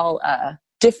amazed how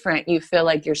different you feel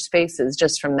like your space is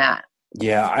just from that.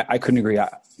 Yeah, I couldn't agree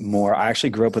more. I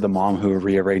actually grew up with a mom who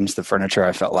rearranged the furniture,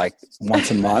 I felt like, once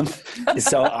a month.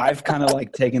 So I've kind of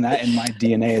like taken that in my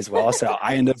DNA as well. So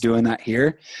I end up doing that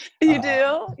here. You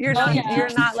do? You're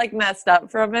not like messed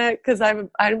up from it? Because I'm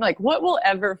like, what will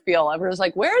ever feel? Everyone's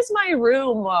like, where's my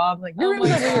room, Mom? Like, your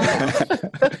room's over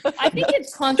here. I think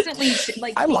it's constantly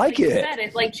like I like it.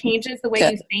 It like changes the way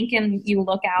you think and you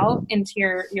look out into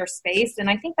your space, and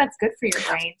I think that's good for your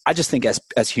brain. I just think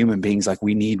as human beings, like,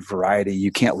 we need variety.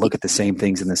 You can't look at the same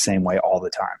things in the same way all the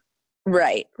time.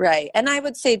 Right. And I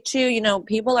would say too, you know,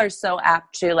 people are so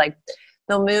apt to like,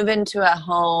 they'll move into a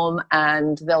home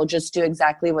and they'll just do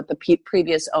exactly what the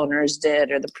previous owners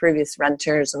did or the previous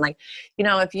renters. And like, you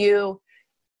know,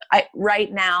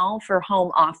 right now for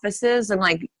home offices, I'm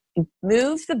like,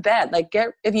 move the bed. Like,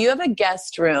 if you have a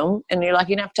guest room and you're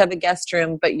lucky enough to have a guest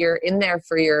room, but you're in there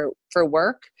for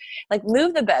work, like,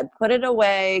 move the bed, put it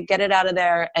away, get it out of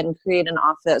there, and create an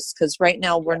office. Because right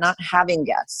now we're not having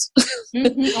guests.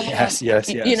 Yes.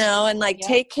 You know, and like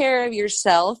take care of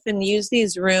yourself and use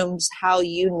these rooms how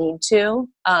you need to.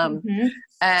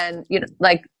 And you know,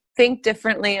 like, think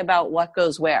differently about what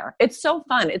goes where. It's so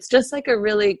fun. It's just like a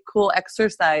really cool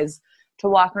exercise to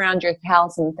walk around your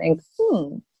house and think,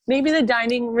 maybe the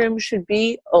dining room should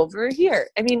be over here.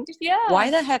 I mean, why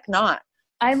the heck not?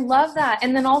 I love that.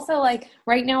 And then also, like,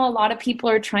 right now, a lot of people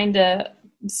are trying to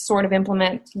sort of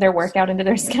implement their workout into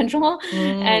their schedule.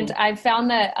 And I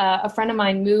found that a friend of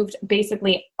mine moved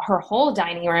basically her whole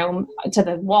dining room to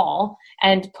the wall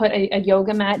and put a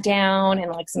yoga mat down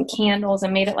and like some candles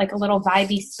and made it like a little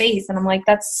vibey space. And I'm like,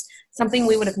 that's something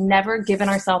we would have never given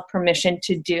ourselves permission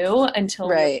to do until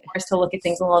we were forced to look at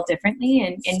things a little differently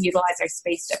and utilize our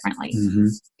space differently.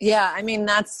 Yeah, I mean,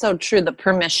 that's so true. The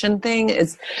permission thing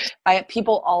is,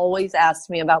 people always ask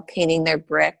me about painting their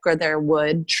brick or their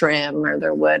wood trim or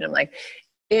their wood. I'm like,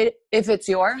 if it's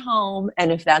your home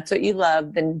and if that's what you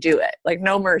love, then do it. Like,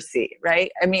 no mercy,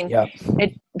 right? I mean,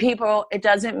 it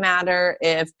doesn't matter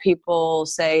if people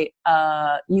say,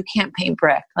 you can't paint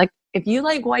brick. Like, if you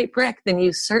like white brick, then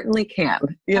you certainly can,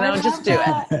 you know, just do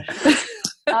it.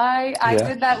 I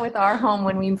did that with our home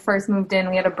when we first moved in.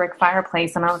 We had a brick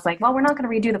fireplace and I was like, well, we're not going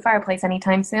to redo the fireplace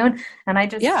anytime soon. And I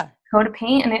just coat a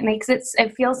paint and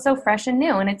it feels so fresh and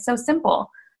new and it's so simple.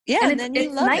 Yeah. And then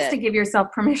it's nice to give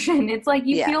yourself permission. It's like,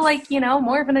 you feel like, you know,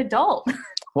 more of an adult.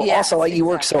 Well, also, like, you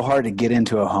work so hard to get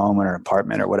into a home or an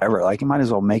apartment or whatever, like, you might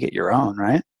as well make it your own,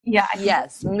 right? Yeah.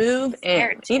 Yes. Move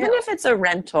in. Even if it's a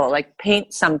rental, like,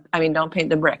 don't paint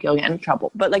the brick. You'll get in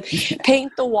trouble. But like,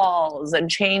 paint the walls and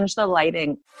change the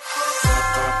lighting.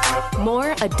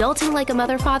 More Adulting Like a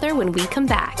Mother Father when we come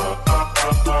back.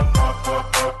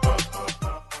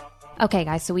 Okay,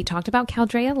 guys, so we talked about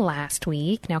Caldrea last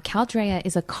week. Now, Caldrea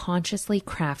is a consciously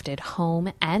crafted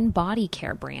home and body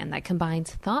care brand that combines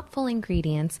thoughtful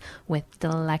ingredients with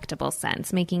delectable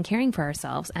scents, making caring for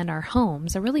ourselves and our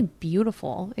homes a really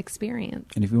beautiful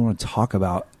experience. And if you want to talk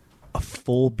about a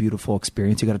full, beautiful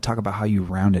experience, you got to talk about how you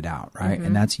round it out, right?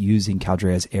 And that's using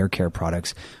Caldrea's air care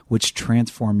products, which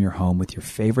transform your home with your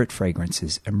favorite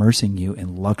fragrances, immersing you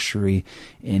in luxury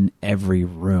in every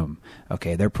room.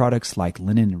 Okay, their products like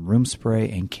linen room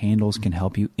spray and candles can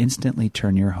help you instantly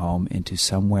turn your home into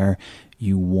somewhere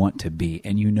you want to be.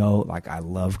 And you know, like, I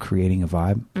love creating a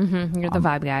vibe. You're the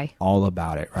vibe guy. All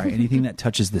about it, right? Anything that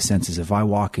touches the senses. If I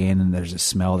walk in and there's a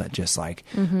smell that just like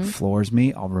floors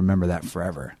me, I'll remember that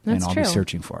forever. That's and I'll true. be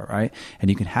searching for it, right?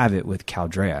 And you can have it with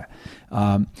Caldrea.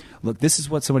 Look, this is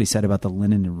what somebody said about the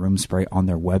linen and room spray on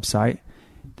their website.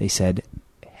 They said,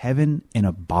 heaven in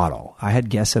a bottle. I had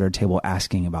guests at our table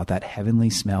asking about that heavenly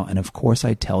smell. And of course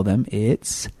I tell them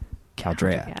it's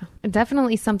Caldrea. Yeah,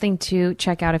 definitely something to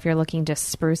check out if you're looking to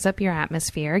spruce up your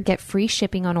atmosphere. Get free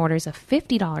shipping on orders of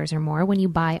 $50 or more when you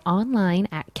buy online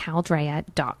at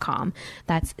caldrea.com.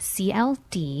 That's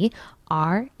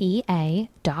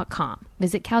CLDREA.com.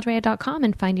 Visit caldrea.com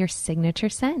and find your signature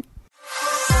scent.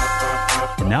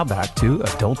 And now back to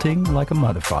adulting like a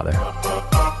mother father.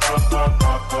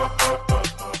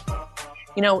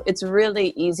 You know, it's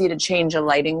really easy to change a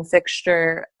lighting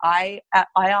fixture. I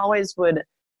always would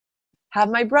have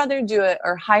my brother do it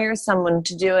or hire someone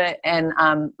to do it. And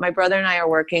my brother and I are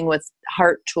working with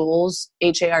Heart Tools,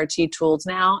 HART tools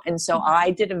now. And so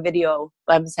I did a video.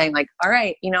 I'm saying like, all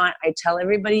right, you know what? I tell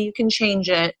everybody you can change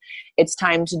it. It's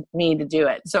time to me to do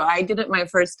it. So I did it my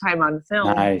first time on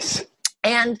film. Nice.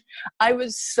 And I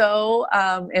was so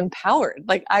empowered.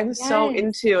 Like, I'm so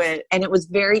into it. And it was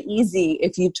very easy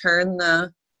if you turn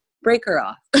the breaker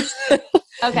off.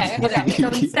 Okay. So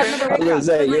instead of I was going to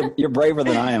say, you're braver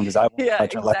than I am because I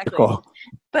watch electrical.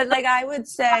 But like, I would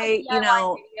say, you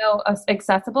know, video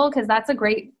accessible, because that's a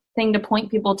great thing to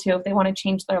point people to if they want to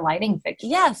change their lighting fixture.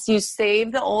 yes, you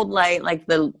save the old light, like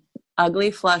the ugly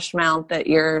flush mount that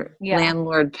your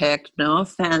landlord picked, no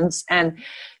offense, and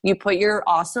you put your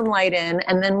awesome light in,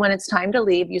 and then when it's time to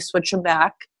leave, you switch them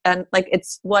back. And like,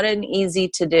 it's what an easy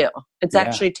to do. It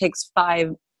actually takes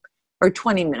 5 or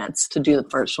 20 minutes to do the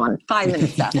first one, 5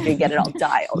 minutes after you get it all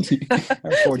dialed.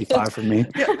 Or 45 for me.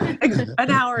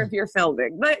 An hour if you're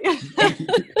filming. But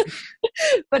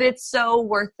but it's so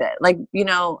worth it. Like, you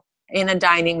know, in a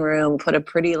dining room, put a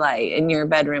pretty light. In your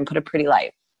bedroom, put a pretty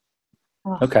light.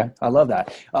 Okay. I love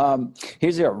that.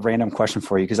 Here's a random question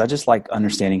for you, because I just like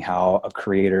understanding how a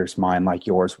creator's mind like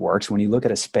yours works. When you look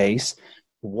at a space,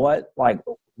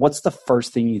 what's the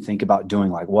first thing you think about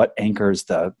doing? Like, what anchors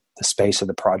the space of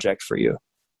the project for you?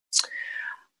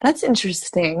 That's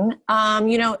interesting.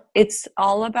 You know, it's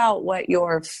all about what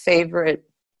your favorite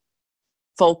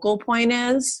focal point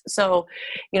is. So,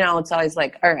 you know, it's always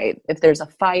like, all right, if there's a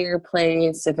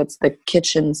fireplace, if it's the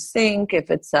kitchen sink,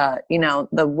 if it's you know,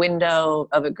 the window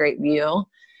of a great view.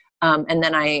 And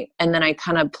then I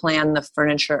kind of plan the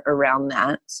furniture around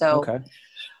that. So,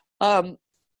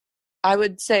 I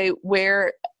would say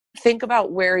think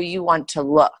about where you want to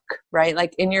look, right?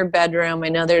 Like in your bedroom, I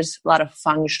know there's a lot of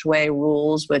feng shui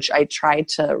rules, which I try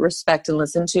to respect and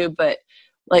listen to, but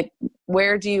like,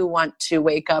 where do you want to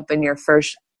wake up in your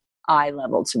first eye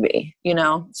level to be, you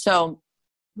know? So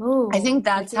I think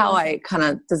that's how I kind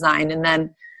of design. And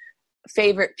then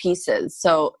favorite pieces.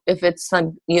 So if it's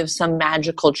you have some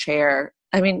magical chair,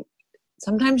 I mean,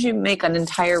 sometimes you make an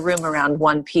entire room around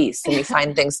one piece and you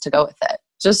find things to go with it.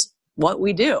 Just what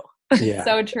we do. Yeah.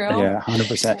 So true. Yeah,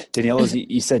 100%. Daniela's,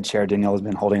 you said chair. Daniela's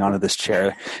been holding on to this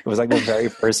chair. It was like the very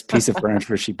first piece of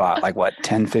furniture she bought, like what,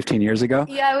 10, 15 years ago?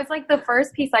 Yeah, it was like the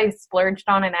first piece I splurged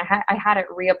on, and I had it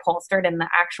reupholstered, and the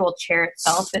actual chair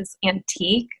itself is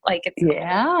antique. Like, it's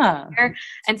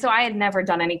and so I had never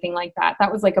done anything like that.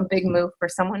 That was like a big move for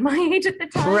someone my age at the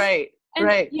time. Right. And,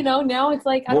 right. You know, now it's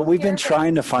like, well, we've been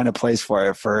trying to find a place for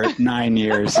it for 9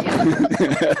 years.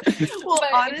 Well,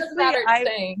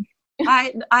 honestly,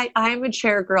 I'm a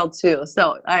chair girl too.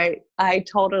 So I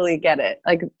totally get it.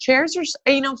 Like, chairs are,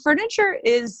 you know, furniture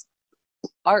is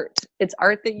art. It's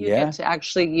art that you get to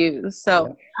actually use.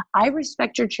 So I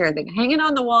respect your chair thing. Hang it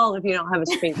on the wall if you don't have a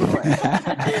space for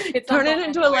it. Turn it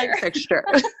into a light fixture.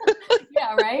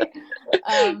 Yeah, right?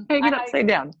 Hang it upside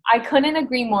down. I couldn't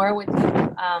agree more with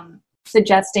you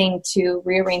suggesting to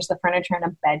rearrange the furniture in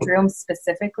a bedroom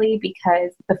specifically,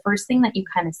 because the first thing that you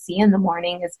kind of see in the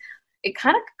morning is it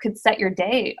kind of could set your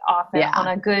day off on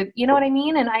a good, you know what I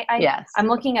mean? And I'm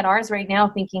looking at ours right now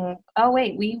thinking, oh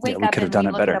wait, we wake up and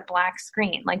we look at a black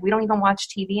screen. Like we don't even watch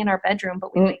TV in our bedroom,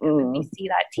 but we wake up and we see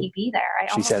that TV there.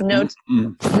 She said, no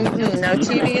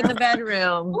TV in the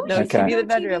bedroom. No TV in the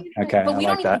bedroom. Okay. But we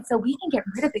don't even, so we can get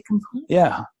rid of it completely.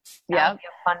 Yeah. That would be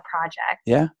a fun project.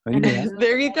 Yeah.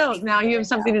 There you go. Now you have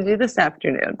something to do this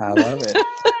afternoon. I love it.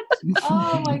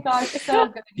 Oh my gosh, so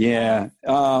good. Yeah.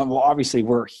 Well, obviously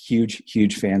we're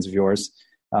huge fans of yours.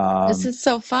 This is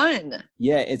so fun.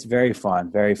 Yeah, it's very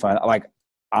fun. Very fun. Like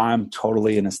I'm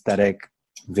totally an aesthetic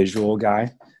visual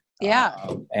guy. Yeah.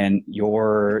 And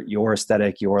your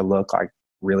aesthetic, your look, like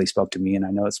really spoke to me. And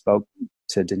I know it spoke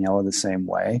to Daniella the same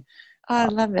way. Oh, I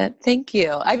love it. Thank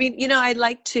you. I mean, I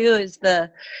like too is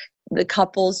the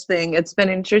couples thing. It's been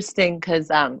interesting because,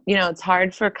 it's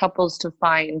hard for couples to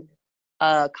find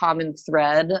a common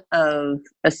thread of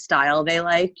a style they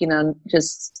like,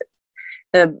 just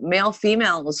the male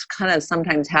female is kind of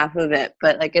sometimes half of it,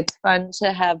 but like, it's fun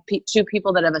to have two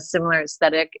people that have a similar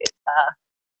aesthetic,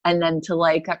 and then to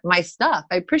like my stuff.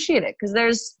 I appreciate it because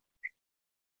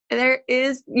there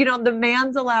is, the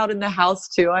man's allowed in the house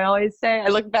too. I always say, I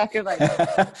look back at like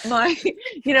my,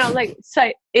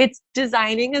 so it's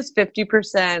designing is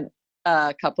 50%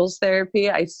 couples therapy,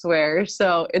 I swear.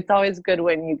 So it's always good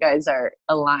when you guys are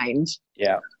aligned.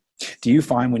 Yeah. Do you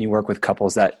find when you work with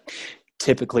couples that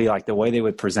typically like the way they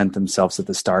would present themselves at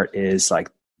the start is like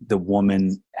the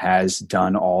woman has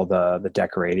done all the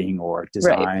decorating or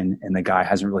design and the guy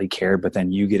hasn't really cared, but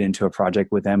then you get into a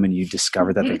project with them and you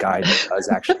discover that the guy does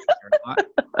actually care a lot?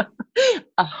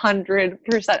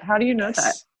 100%. How do you know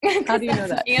that? How do you know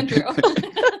that? Andrew.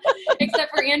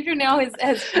 Except for Andrew now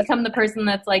has become the person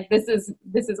that's like, this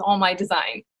is all my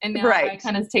design. And now I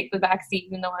kind of take the back seat,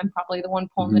 even though I'm probably the one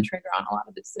pulling the trigger on a lot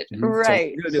of the decisions. Right. So what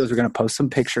we're going to do is we're going to post some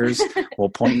pictures. We'll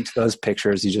point you to those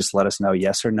pictures. You just let us know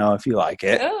yes or no if you like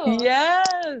it. Oh.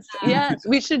 Yes. Yes.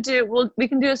 We should we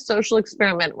can do a social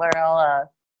experiment where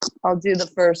I'll do the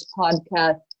first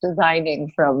podcast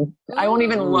designing from, I won't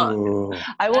even look.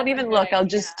 I'll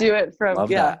just do it from,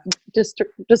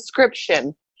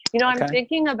 description. I'm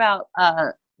thinking about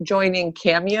joining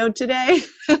Cameo today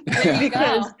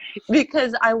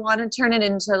because I want to turn it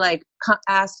into like,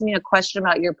 ask me a question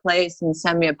about your place and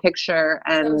send me a picture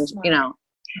and,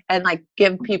 and like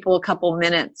give people a couple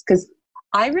minutes. Cause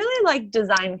I really like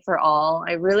design for all.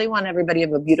 I really want everybody to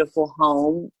have a beautiful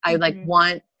home.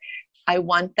 I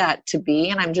want that to be,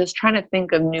 and I'm just trying to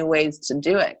think of new ways to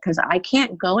do it. Cause I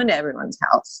can't go into everyone's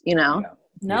house,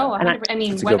 No, I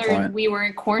mean, whether we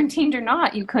were quarantined or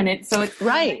not, you couldn't. So it's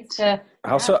right. Nice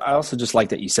I also just like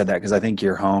that you said that because I think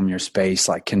your home, your space,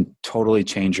 like can totally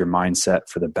change your mindset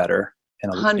for the better.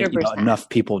 And 100%. Enough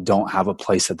people don't have a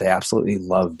place that they absolutely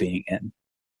love being in.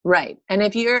 Right. And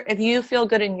if you feel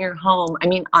good in your home, I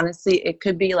mean, honestly, it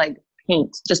could be like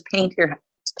just paint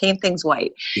things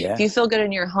white. Yeah. If you feel good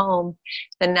in your home,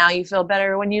 then now you feel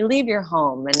better when you leave your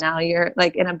home, and now you're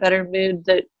like in a better mood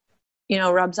that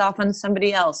rubs off on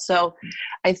somebody else. So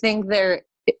I think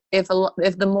if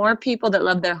the more people that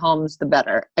love their homes, the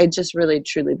better. I just really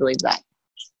truly believe that.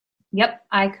 Yep,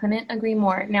 I couldn't agree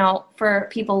more. Now, for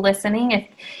people listening,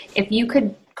 if you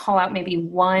could call out maybe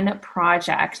one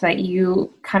project that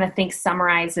you kind of think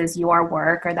summarizes your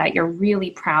work or that you're really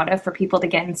proud of for people to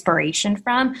get inspiration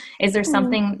from, is there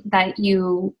something that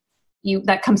you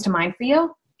that comes to mind for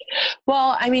you?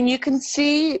 Well, I mean, you can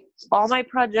see all my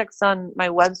projects on my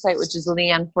website, which is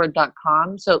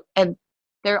leanneford.com. So, and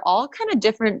they're all kind of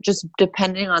different just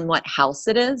depending on what house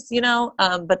it is,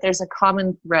 but there's a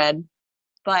common thread.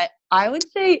 But I would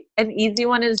say an easy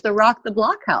one is the Rock the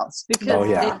Block house, because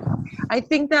I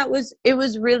think it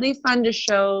was really fun to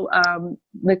show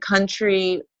the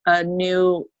country a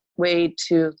new way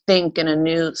to think and a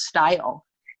new style.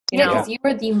 Because you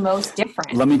were the most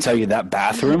different. Let me tell you, that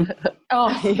bathroom.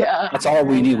 That's all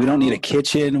we need. We don't need a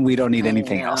kitchen. We don't need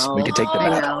anything else. We can take the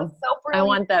bathroom. I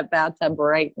want that bathtub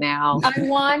right now. I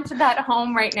want that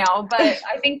home right now. But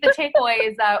I think the takeaway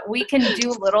is that we can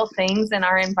do little things in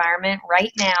our environment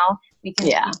right now. We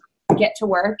can get to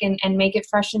work and make it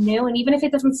fresh and new. And even if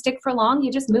it doesn't stick for long,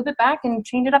 you just move it back and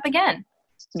change it up again.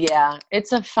 Yeah, it's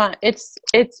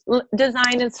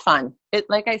design is fun.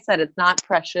 Like I said, it's not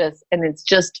precious, and it's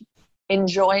just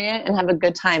enjoy it and have a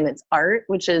good time. It's art,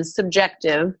 which is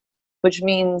subjective, which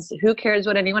means who cares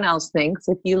what anyone else thinks?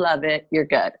 If you love it, you're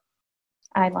good.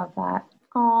 I love that.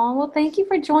 Oh, well, thank you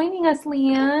for joining us,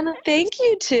 Leanne. Thank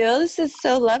you too. This is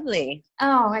so lovely.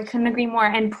 Oh, I couldn't agree more.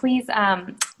 And please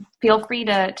feel free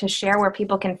to share where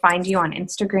people can find you on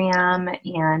Instagram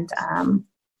and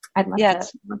I'd love Yeah, to.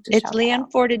 it's, Love to it's shout that Leanne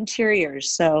out. Ford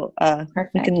Interiors. So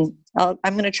Perfect. I'm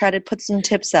going to try to put some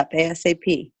tips up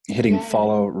ASAP. Hitting Yay.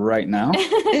 follow right now.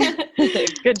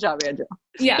 Good job, Andrew.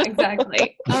 Yeah,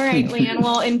 exactly. All right, Leanne.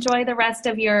 Well, enjoy the rest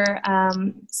of your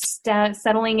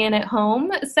settling in at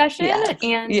home session, Yes.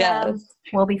 and Yes.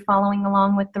 we'll be following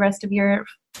along with the rest of your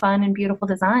fun and beautiful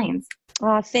designs.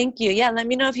 Oh, thank you. Yeah, let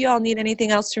me know if you all need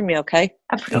anything else from me, okay?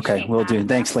 Appreciate Okay, will do. that.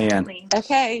 Thanks, Leanne. Absolutely.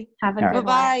 Okay. Have a All right. good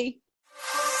one. Bye-bye.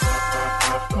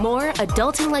 More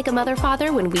Adulting Like a Mother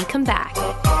Father when we come back.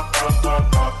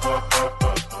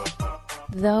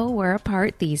 Though we're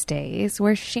apart these days,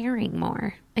 we're sharing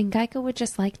more. And Geico would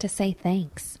just like to say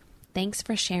thanks. Thanks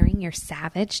for sharing your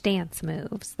savage dance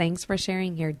moves. Thanks for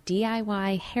sharing your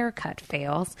DIY haircut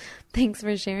fails. Thanks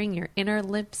for sharing your inner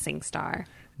lip sync star.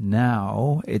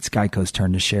 Now it's Geico's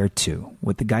turn to share too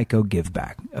with the Geico Give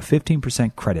Back, a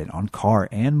 15% credit on car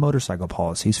and motorcycle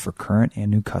policies for current and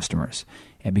new customers.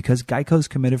 And because Geico's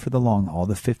committed for the long haul,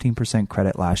 the 15%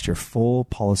 credit lasts your full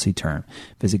policy term.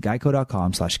 Visit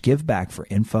geico.com/giveback for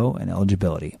info and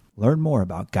eligibility. Learn more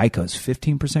about Geico's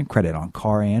 15% credit on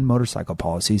car and motorcycle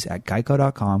policies at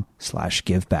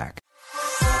geico.com/giveback.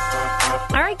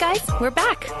 All right, guys, we're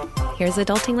back. Here's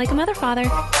Adulting Like a Mother Father.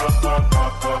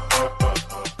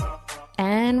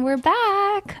 And we're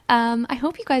back. I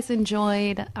hope you guys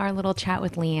enjoyed our little chat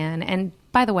with Leanne. And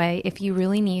by the way, if you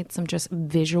really need some just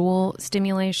visual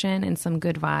stimulation and some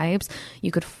good vibes, you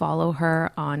could follow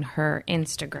her on her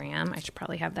Instagram. I should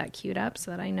probably have that queued up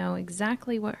so that I know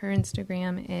exactly what her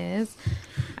Instagram is.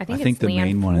 I think it's the Leanne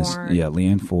main one is Ford.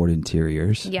 Leanne Ford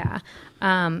Interiors. Yeah.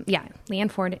 Leanne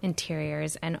Ford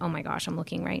Interiors. And oh my gosh, I'm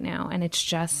looking right now. And it's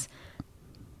just,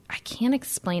 I can't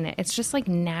explain it. It's just like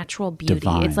natural beauty.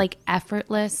 Divine. It's like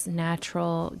effortless,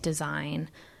 natural design.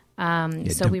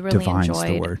 So we really divine's enjoyed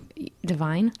the word.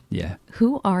 Divine. Yeah.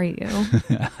 Who are you?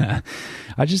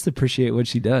 I just appreciate what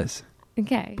she does.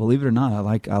 Okay. Believe it or not, I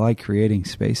like creating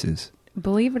spaces.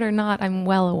 Believe it or not, I'm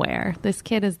well aware. This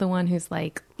kid is the one who's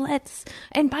like,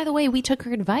 and by the way, we took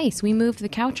her advice. We moved the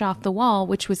couch off the wall,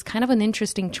 which was kind of an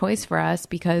interesting choice for us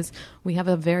because we have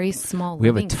a very small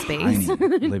living space.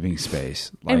 Tiny living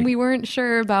space. And we weren't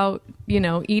sure about,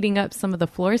 eating up some of the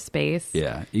floor space.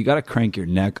 Yeah. You got to crank your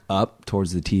neck up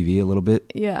towards the TV a little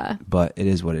bit. Yeah. But it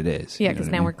is what it is. Yeah, because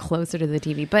now we're closer to the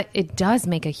TV. But it does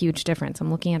make a huge difference. I'm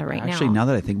looking at it right now. Actually, now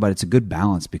that I think about it, it's a good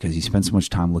balance because you spend so much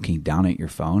time looking down at your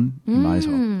phone. You might as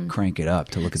well crank it up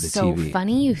to look at the TV. So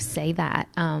funny you say that.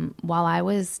 While I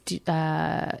was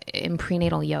in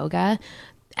prenatal yoga,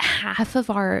 half of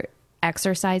our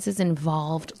exercises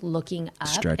involved looking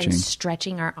up and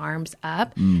stretching our arms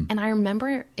up. And I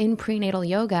remember in prenatal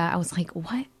yoga, I was like,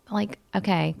 what? Like,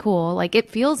 okay, cool. Like it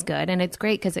feels good. And it's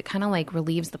great because it kind of like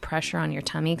relieves the pressure on your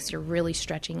tummy because you're really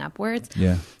stretching upwards.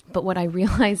 Yeah. But what I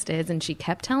realized is, and she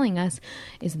kept telling us,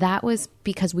 is that was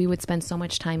because we would spend so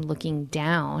much time looking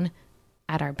down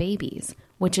at our babies,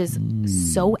 which is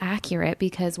so accurate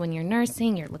because when you're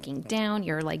nursing, you're looking down,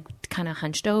 you're like kind of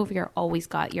hunched over, you're always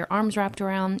got your arms wrapped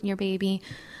around your baby.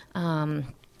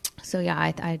 So yeah,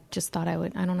 I just thought I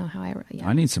don't know how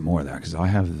I need some more of that because I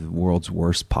have the world's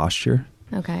worst posture.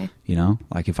 Okay.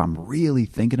 Like if I'm really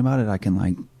thinking about it, I can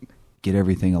like get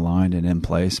everything aligned and in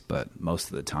place, but most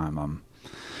of the time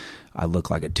I look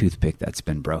like a toothpick that's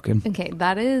been broken. Okay,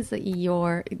 that is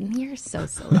you're so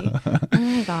silly. Oh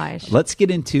my gosh. Let's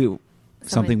get into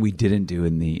something we didn't do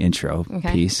in the intro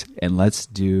piece, and let's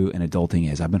do an adulting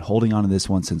is. I've been holding on to this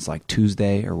one since like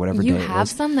Tuesday or whatever day it was. You have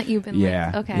some that you've been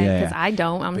okay, because I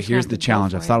don't. But here's the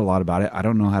challenge. I've thought a lot about it. I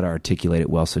don't know how to articulate it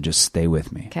well, so just stay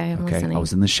with me. Okay, I'm listening. I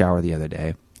was in the shower the other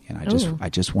day, and I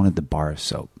just wanted the bar of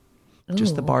soap.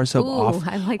 Just the bar of soap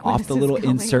off the little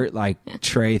insert like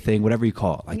tray thing, whatever you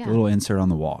call it, the little insert on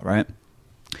the wall, right?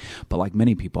 But like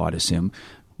many people, I'd assume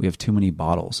we have too many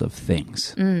bottles of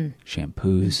things,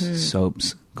 shampoos,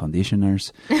 soaps,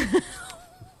 conditioners,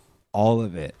 all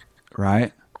of it,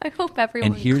 right? I hope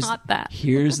everyone caught that.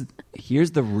 here's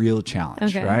the real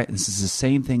challenge, right? This is the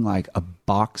same thing like a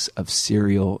box of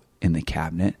cereal in the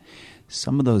cabinet.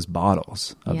 Some of those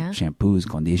bottles of shampoos,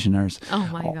 conditioners,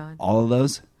 all of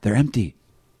those, they're empty.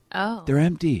 Oh. They're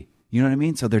empty. You know what I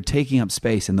mean? So they're taking up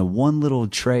space in the one little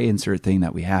tray insert thing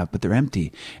that we have, but they're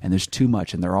empty and there's too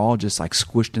much and they're all just like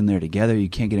squished in there together. You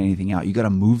can't get anything out. You got to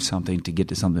move something to get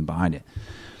to something behind it.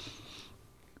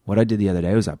 What I did the other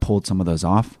day was I pulled some of those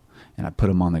off and I put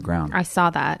them on the ground. I saw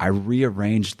that. I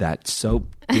rearranged that soap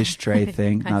dish tray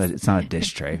thing. It's not a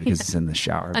dish tray because it's in the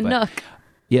shower. A nook.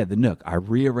 Yeah, the nook. I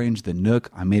rearranged the nook.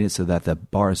 I made it so that the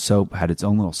bar of soap had its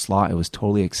own little slot. It was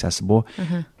totally accessible.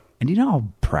 And you know how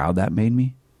proud that made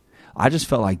me? I just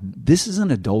felt like this is an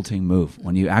adulting move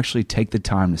when you actually take the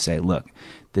time to say, look,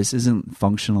 this isn't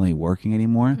functionally working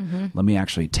anymore. Let me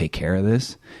actually take care of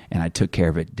this. And I took care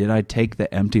of it. Did I take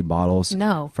the empty bottles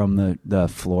from the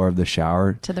floor of the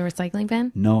shower to the recycling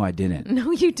bin? No, I didn't.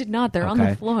 No, you did not. They're on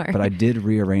the floor. But I did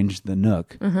rearrange the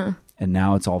nook, and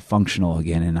now it's all functional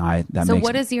again. And so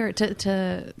what is your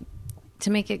to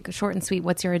make it short and sweet?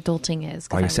 What's your adulting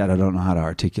is? Like I said, I don't know how to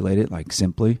articulate it like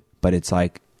simply, but it's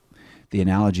like the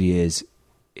analogy is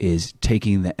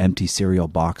taking the empty cereal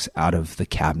box out of the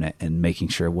cabinet and making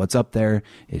sure what's up there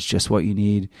is just what you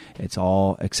need. It's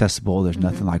all accessible. There's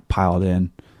nothing like piled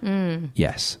in.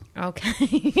 Yes.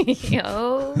 Okay.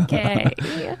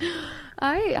 Okay.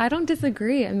 I don't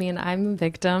disagree. I mean, I'm a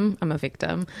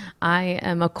victim. I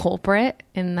am a culprit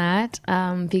in that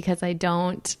because I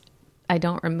don't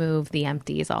remove the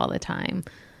empties all the time.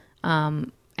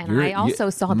 And I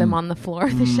also saw them on the floor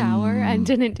of the shower and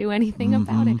didn't do anything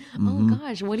about it. Oh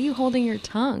gosh, what are you holding your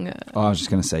tongue? Oh, I was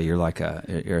just going to say you're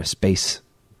a space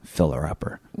filler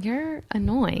upper. You're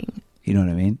annoying. You know what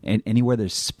I mean? And anywhere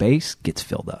there's space gets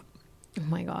filled up. Oh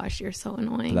my gosh, you're so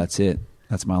annoying. But that's it.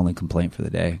 That's my only complaint for the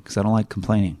day because I don't like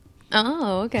complaining.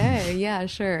 Oh, okay. Yeah,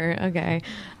 sure. Okay.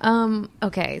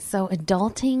 Okay. So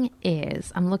adulting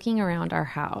is, I'm looking around our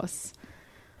house.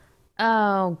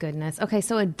 Oh, goodness. Okay,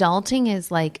 so adulting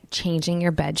is like changing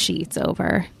your bed sheets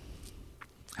over.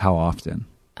 How often?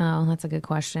 Oh, that's a good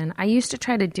question. I used to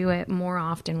try to do it more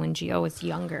often when Gio was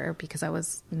younger because I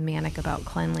was manic about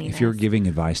cleanliness. If you're giving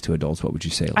advice to adults, what would you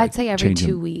say? Like, I'd say every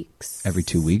 2 weeks. Every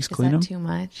 2 weeks, clean them? Is that too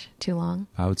much? Too long?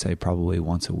 I would say probably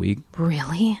once a week.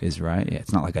 Really? Is right. Yeah,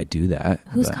 it's not like I do that.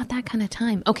 Who's got that kind of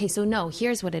time? Okay, so no,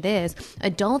 here's what it is.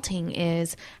 Adulting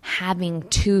is having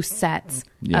 2 sets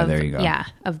there you go. Yeah,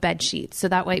 of bed sheets. So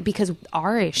that way, because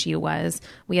our issue was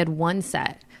we had 1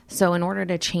 set. So in order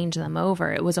to change them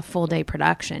over, it was a full day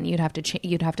production. You'd have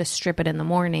to strip it in the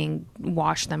morning,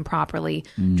 wash them properly,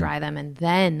 dry them, and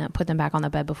then put them back on the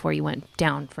bed before you went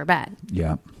down for bed.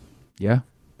 Yeah. Yeah.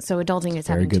 So adulting is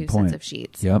having 2 sets of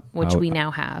sheets, which we now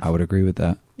have. I would agree with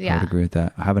that. Yeah. I would agree with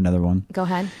that. I have another one. Go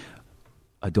ahead.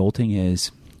 Adulting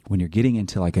is when you're getting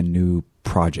into like a new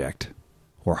project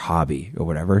or hobby or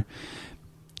whatever,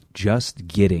 just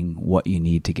getting what you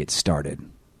need to get started.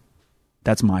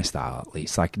 That's my style, at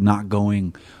least. Like not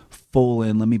going full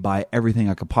in. Let me buy everything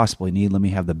I could possibly need. Let me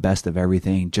have the best of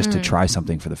everything just to try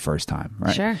something for the first time.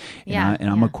 Right. Sure. And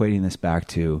I'm equating this back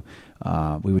to,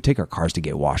 we would take our cars to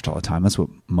get washed all the time. That's what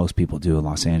most people do in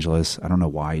Los Angeles. I don't know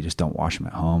why you just don't wash them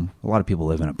at home. A lot of people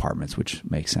live in apartments, which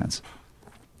makes sense.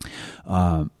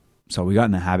 So we got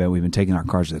in the habit. We've been taking our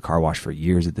cars to the car wash for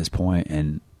years at this point,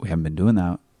 and we haven't been doing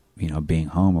that, being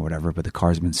home or whatever, but the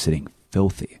car's been sitting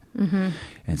filthy.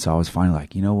 And so I was finally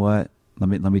like, you know what? Let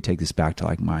me take this back to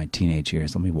like my teenage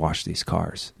years. Let me wash these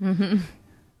cars. And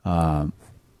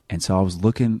so I was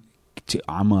looking to,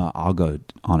 I'll go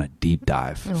on a deep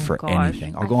dive for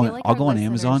anything. I'll go on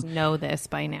Amazon. Know this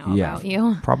by now about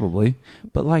you. Probably.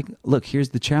 But like, look, here's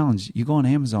the challenge. You go on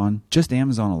Amazon, just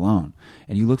Amazon alone,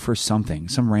 and you look for some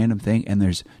random thing, and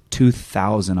there's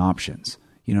 2,000 options.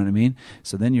 You know what I mean?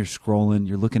 So then you're scrolling,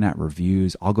 you're looking at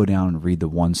reviews. I'll go down and read the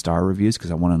 1-star reviews because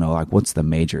I want to know like what's the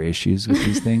major issues with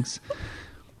these things.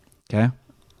 Okay.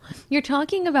 You're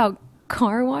talking about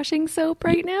car washing soap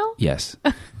right now? Yes.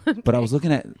 Okay. But I was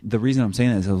looking at, the reason I'm saying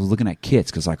that is I was looking at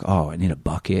kits because like, oh, I need a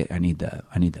bucket. I need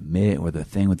the mitt or the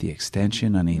thing with the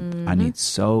extension. I need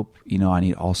soap. I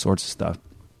need all sorts of stuff.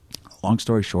 Long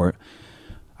story short,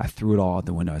 I threw it all out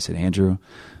the window. I said, Andrew,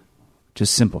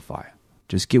 just simplify.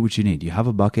 Just get what you need. You have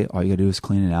a bucket. All you got to do is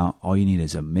clean it out. All you need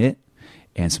is a mitt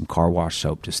and some car wash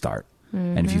soap to start.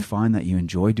 And if you find that you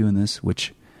enjoy doing this,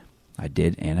 which I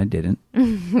did and I didn't,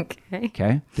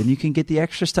 okay, then you can get the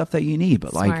extra stuff that you need.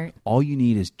 But like all you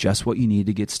need is just what you need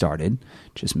to get started.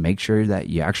 Just make sure that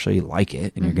you actually like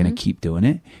it and you're going to keep doing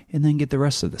it, and then get the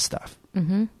rest of the stuff.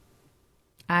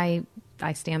 I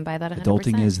stand by that 100%.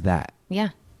 Adulting is that.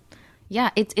 Yeah.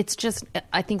 Yeah, it's just,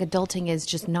 I think adulting is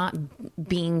just not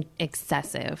being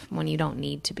excessive when you don't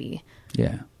need to be.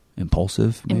 Yeah.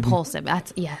 Impulsive, maybe? Impulsive.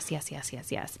 That's yes.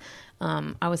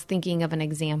 I was thinking of an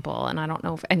example, and I don't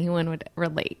know if anyone would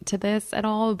relate to this at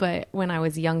all, but when I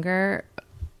was younger,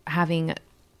 having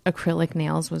acrylic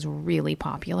nails was really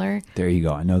popular. There you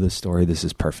go. I know this story. This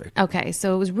is perfect. Okay,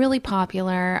 so it was really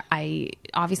popular. I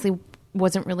obviously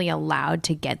wasn't really allowed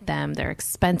to get them. They're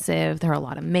expensive. They're a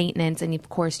lot of maintenance. And of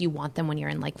course you want them when you're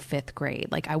in like 5th grade.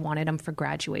 Like I wanted them for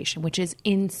graduation, which is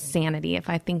insanity. If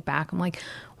I think back, I'm like,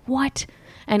 what?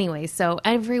 Anyway, so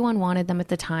everyone wanted them at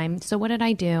the time. So what did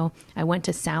I do? I went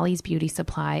to Sally's Beauty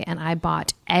Supply and I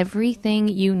bought everything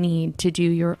you need to do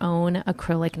your own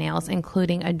acrylic nails,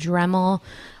 including a Dremel,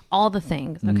 all the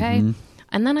things. Okay.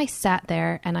 And then I sat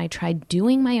there and I tried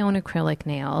doing my own acrylic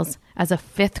nails as a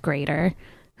 5th grader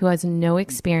who has no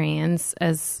experience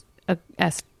as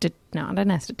not an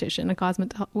esthetician, a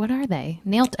cosmetologist. What are they?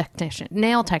 Nail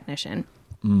technician.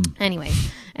 Anyway,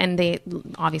 and they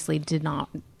obviously did not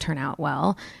turn out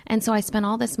well. And so I spent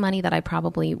all this money that I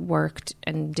probably worked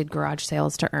and did garage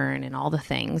sales to earn and all the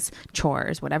things,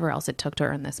 chores, whatever else it took to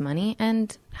earn this money,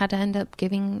 and had to end up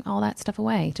giving all that stuff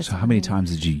away. So how many times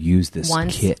did you use this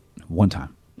kit? One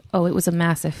time. Oh, it was a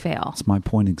massive fail. That's my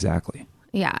point exactly.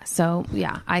 Yeah. So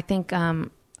yeah, I think I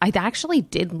actually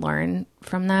did learn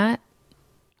from that.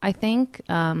 I think.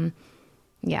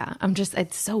 Yeah,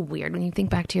 it's so weird when you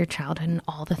think back to your childhood and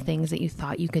all the things that you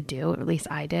thought you could do, or at least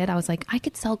I did. I was like, I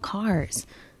could sell cars.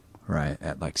 Right,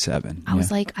 at like 7. I was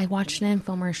like, I watched an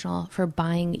infomercial for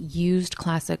buying used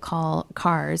classic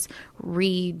cars,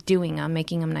 redoing them,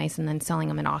 making them nice, and then selling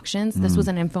them at auctions. This was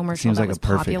an infomercial that was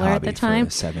popular at the time.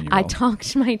 I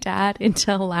talked my dad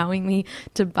into allowing me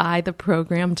to buy the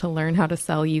program to learn how to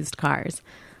sell used cars.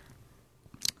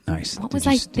 Nice. What was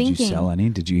I thinking? Did you sell any?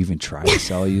 Did you even try to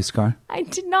sell a used car? I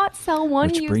did not sell one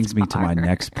used car. Which brings me to my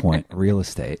next point, real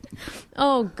estate.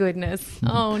 Oh, goodness.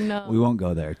 Oh, no. We won't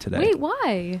go there today. Wait,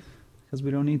 why? Because we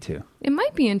don't need to. It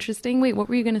might be interesting. Wait, what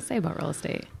were you going to say about real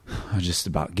estate? Just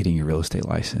about getting your real estate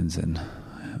license and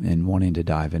wanting to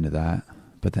dive into that,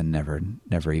 but then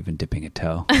never even dipping a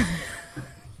toe.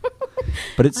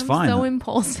 But it's fine. So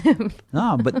impulsive.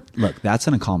 No, but look, that's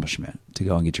an accomplishment to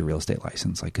go and get your real estate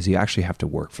license. Like, because you actually have to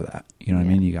work for that. You know what I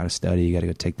mean? You got to study. You got to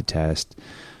go take the test.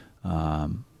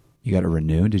 You got to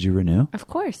renew. Did you renew? Of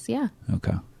course, yeah.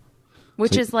 Okay.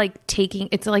 Which is like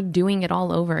it's like doing it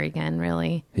all over again,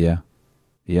 really. Yeah.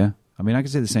 Yeah. I mean, I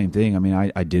could say the same thing. I mean,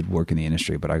 I did work in the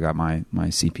industry, but I got my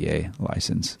CPA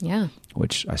license. Yeah.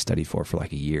 Which I studied for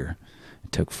like a year.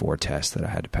 It took 4 tests that I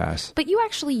had to pass. But you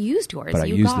actually used yours. But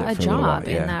you got a job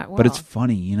in that world. But it's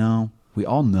funny, we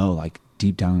all know, like,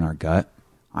 deep down in our gut,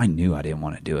 I knew I didn't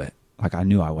want to do it. Like, I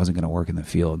knew I wasn't going to work in the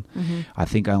field. Mm-hmm. I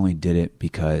think I only did it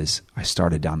because I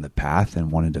started down the path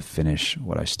and wanted to finish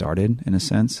what I started, in a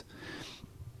sense.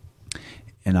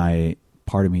 And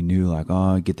part of me knew, like,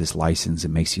 oh, get this license, it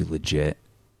makes you legit.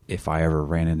 If I ever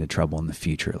ran into trouble in the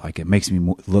future, like, it makes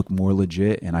me look more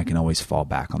legit, and I can always fall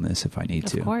back on this if I need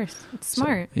to. Of course. It's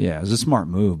smart. So, yeah, it was a smart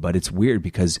move, but it's weird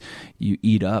because you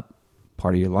eat up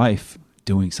part of your life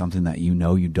doing something that you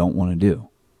don't want to do.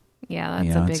 Yeah,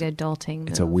 that's a big adulting move.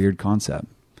 It's a weird concept.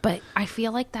 But I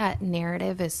feel like that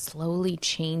narrative is slowly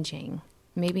changing.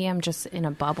 Maybe I'm just in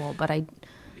a bubble, but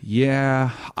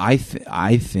Yeah, I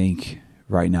think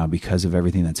right now, because of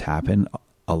everything that's happened,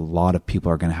 a lot of people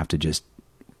are going to have to just,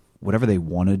 whatever they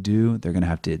want to do, they're going to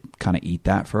have to kind of eat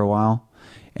that for a while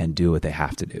and do what they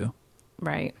have to do.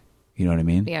 Right. You know what I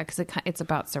mean? Yeah, because it's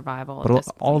about survival. But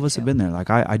all of us have been there.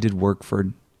 Like, I did work for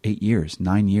 8 years,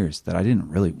 9 years that I didn't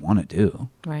really want to do.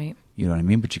 Right. You know what I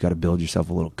mean? But you got to build yourself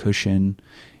a little cushion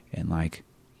and, like,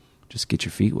 just get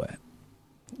your feet wet.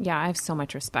 Yeah, I have so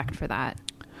much respect for that.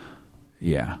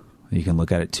 Yeah. You can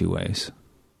look at it 2 ways.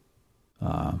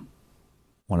 One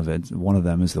of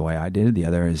them is the way I did it. The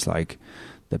other is, like,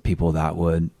 the people that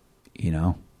would,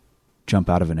 jump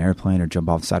out of an airplane or jump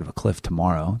off the side of a cliff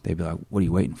tomorrow. They'd be like, what are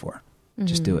you waiting for? Mm-hmm.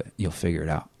 Just do it. You'll figure it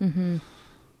out. Mm-hmm.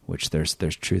 Which there's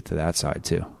truth to that side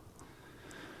too.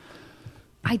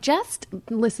 I just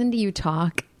listened to you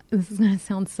talk. This is going to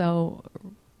sound so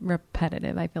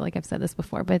repetitive. I feel like I've said this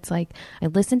before, but it's like, I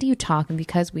listened to you talk, and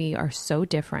because we are so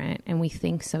different and we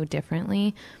think so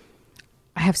differently,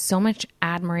 I have so much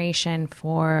admiration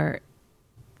for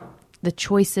the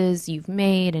choices you've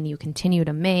made and you continue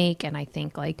to make. And I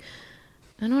think, like,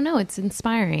 I don't know, it's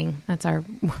inspiring. I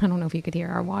don't know if you could hear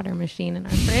our water machine in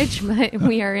our fridge, but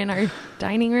we are in our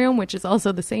dining room, which is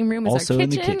also the same room as also our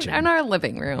kitchen and our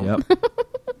living room.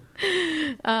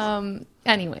 Yep.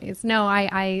 Anyways, no,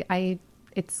 I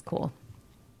it's cool.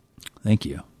 Thank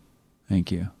you.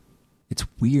 It's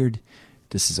weird.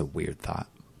 This is a weird thought.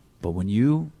 But when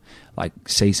you, like,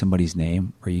 say somebody's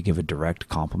name or you give a direct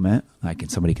compliment, like, and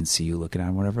somebody can see you looking at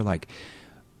them, whatever, like,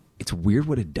 it's weird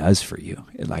what it does for you.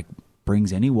 It, like,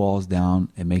 brings any walls down.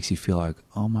 It makes you feel like,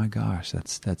 oh my gosh,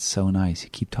 that's so nice. You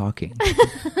keep talking.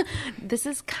 This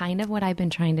is kind of what I've been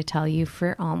trying to tell you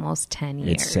for almost 10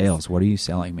 years. It's sales. What are you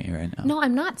selling me right now? No,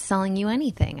 I'm not selling you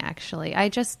anything, actually.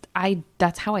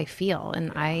 That's how I feel.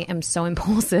 And I am so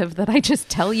impulsive that I just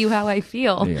tell you how I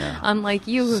feel. Yeah. Unlike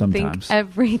you who Sometimes. think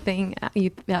everything,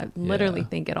 you literally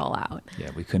think it all out. Yeah,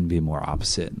 we couldn't be more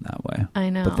opposite in that way. I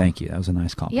know. But thank you. That was a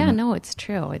nice compliment. Yeah, no, it's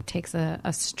true. It takes a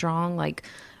strong,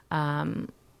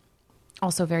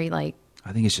 also very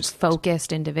I think it's just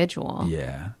focused individual.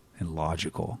 Yeah, and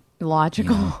logical.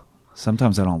 Logical. You know?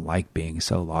 Sometimes I don't like being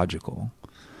so logical.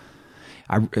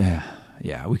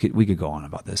 Yeah, we could go on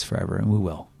about this forever, and we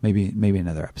will. Maybe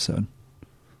another episode.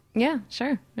 Yeah,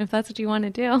 sure. If that's what you want to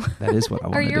do. That is what I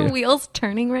want to do. Are your wheels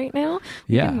turning right now?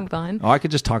 Yeah. We can move on. Oh, I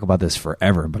could just talk about this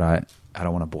forever, but I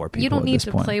don't want to bore people. You don't need at this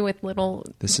to point. play with little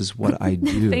This is what I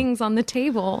do. things on the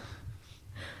table.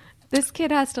 This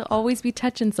kid has to always be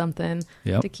touching something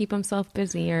Yep. to keep himself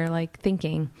busy or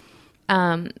thinking.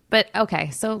 But okay,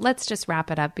 so let's just wrap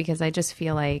it up because I just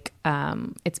feel like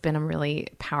it's been a really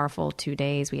powerful 2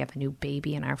 days. We have a new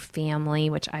baby in our family,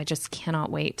 which I just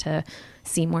cannot wait to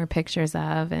see more pictures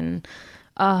of. And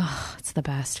it's the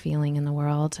best feeling in the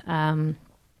world.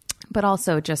 But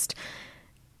also just,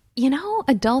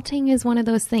 adulting is one of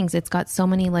those things. It's got so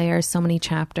many layers, so many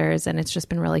chapters, and it's just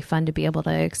been really fun to be able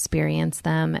to experience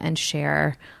them and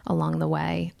share along the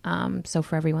way. So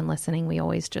for everyone listening, we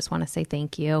always just want to say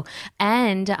thank you.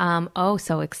 And,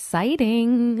 so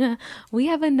exciting. We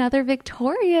have another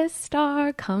Victoria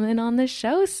star coming on the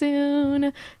show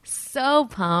soon. So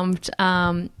pumped.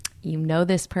 You know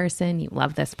this person, you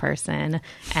love this person,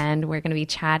 and we're going to be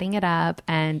chatting it up.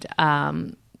 And,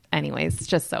 anyways,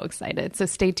 just so excited. So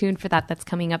stay tuned for that. That's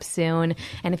coming up soon.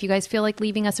 And if you guys feel like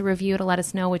leaving us a review to let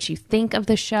us know what you think of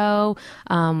the show,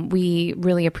 we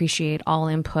really appreciate all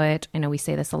input. I know we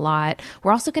say this a lot.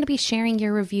 We're also going to be sharing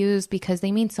your reviews because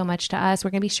they mean so much to us.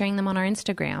 We're going to be sharing them on our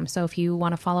Instagram. So if you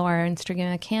want to follow our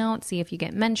Instagram account, see if you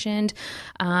get mentioned.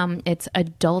 It's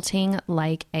Adulting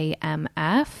Like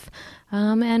AMF.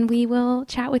 And we will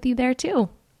chat with you there too.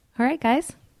 All right,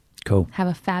 guys. Cool. Have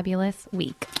a fabulous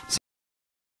week.